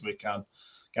as best as we can.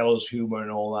 Gallows humour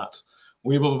and all that.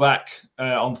 We will be back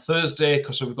on Thursday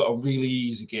because we've got a really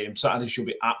easy game. Saturday should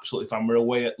be absolutely fun. We're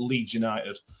away at Leeds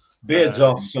United. Beards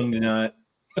off Sunday night.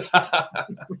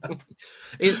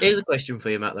 Here's a question for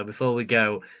you, Matt, though, before we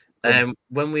go.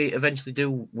 When we eventually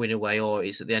do win away or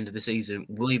it's at the end of the season,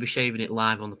 will you be shaving it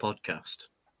live on the podcast?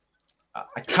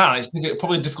 I can't. It's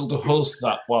probably difficult to host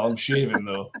that while I'm shaving,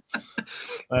 though.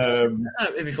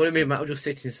 It'd be funny, me and Matt will just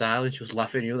sit in silence, just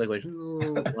laughing. You're like,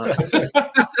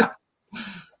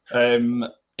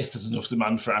 if there's enough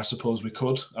demand for it, I suppose we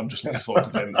could. I'm just looking forward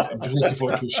to them. I'm just looking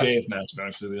forward to a shave now, to be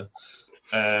honest with you.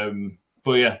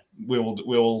 But yeah,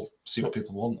 we'll see what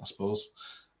people want, I suppose.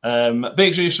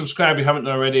 Make sure you subscribe if you haven't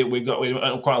already. We've got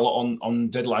quite a lot on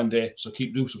deadline day, so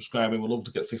keep subscribing. We'd love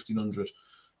to get 1,500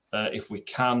 if we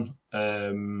can.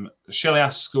 Shelley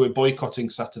asks, are we boycotting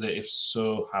Saturday? If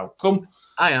so, how come?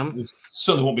 I am. We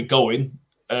certainly won't be going.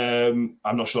 I'm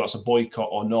not sure that's a boycott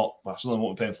or not, but I certainly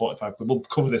won't be paying 45 quid. We'll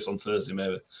cover this on Thursday,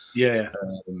 maybe. Yeah.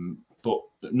 But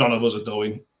none of us are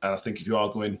going, and I think if you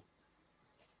are going,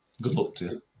 good luck to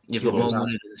you. You've got more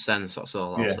money than sense, that's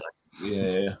all I'll say.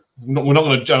 Yeah. We're not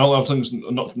going to. I'm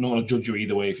not going to judge you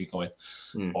either way if you're going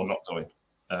or not going.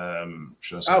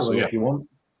 If you want.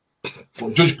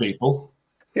 Well, judge people.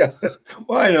 Yeah.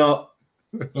 Why not?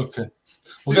 Okay.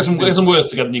 We'll get some words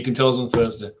together, and you can tell us on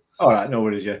Thursday. All right. No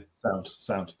worries. Yeah.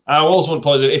 Sound. I also want to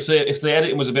apologize if the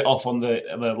editing was a bit off on the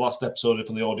last episode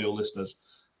from the audio listeners.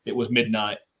 It was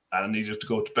midnight, and I needed to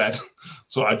go to bed,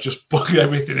 so I just booked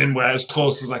everything in where as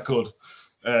close as I could.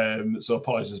 So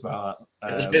apologies about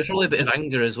that. It was probably a bit of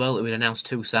anger as well that we'd announced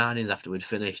 2 signings after we'd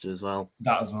finished as well.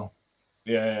 That as well.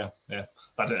 Yeah. That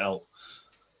didn't help.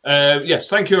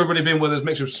 Yes, thank you everybody being with us.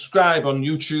 Make sure to subscribe on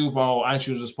YouTube or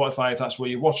iTunes or Spotify if that's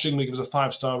where you're watching. Give us a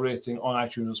 5-star rating on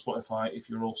iTunes and Spotify if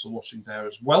you're also watching there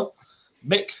as well.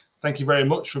 Mick, thank you very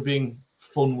much for being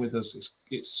fun with us.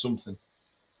 It's something.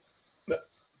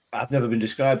 I've never been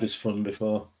described as fun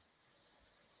before.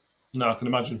 No, I can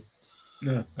imagine.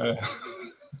 No.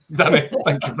 Danny,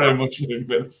 thank you very much for being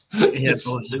with us. Yeah, it's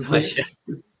a pleasure.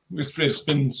 We've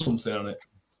spun something on it.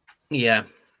 Yeah,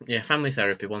 family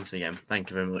therapy once again. Thank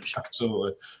you very much.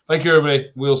 Absolutely. Thank you,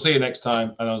 everybody. We'll see you next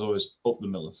time. And as always, up the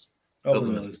Millers. Up the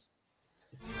Millers.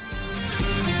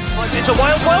 Slides into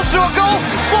Wales through a goal,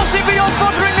 slots it beyond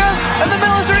Foderingham, and the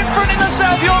Millers are in front in the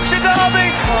South Yorkshire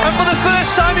derby. And for the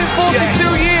first time in 42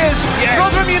 years,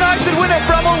 Rotherham United win at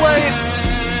Bramall Lane.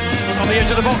 On the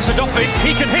edge of the box for Duffy,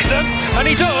 he can hit them, and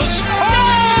he does.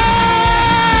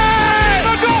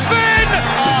 The Dolphin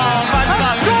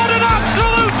has scored an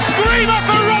absolute screamer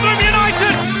for Rotherham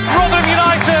United. Rotherham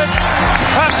United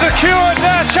have secured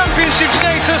their championship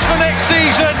status for next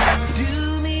season.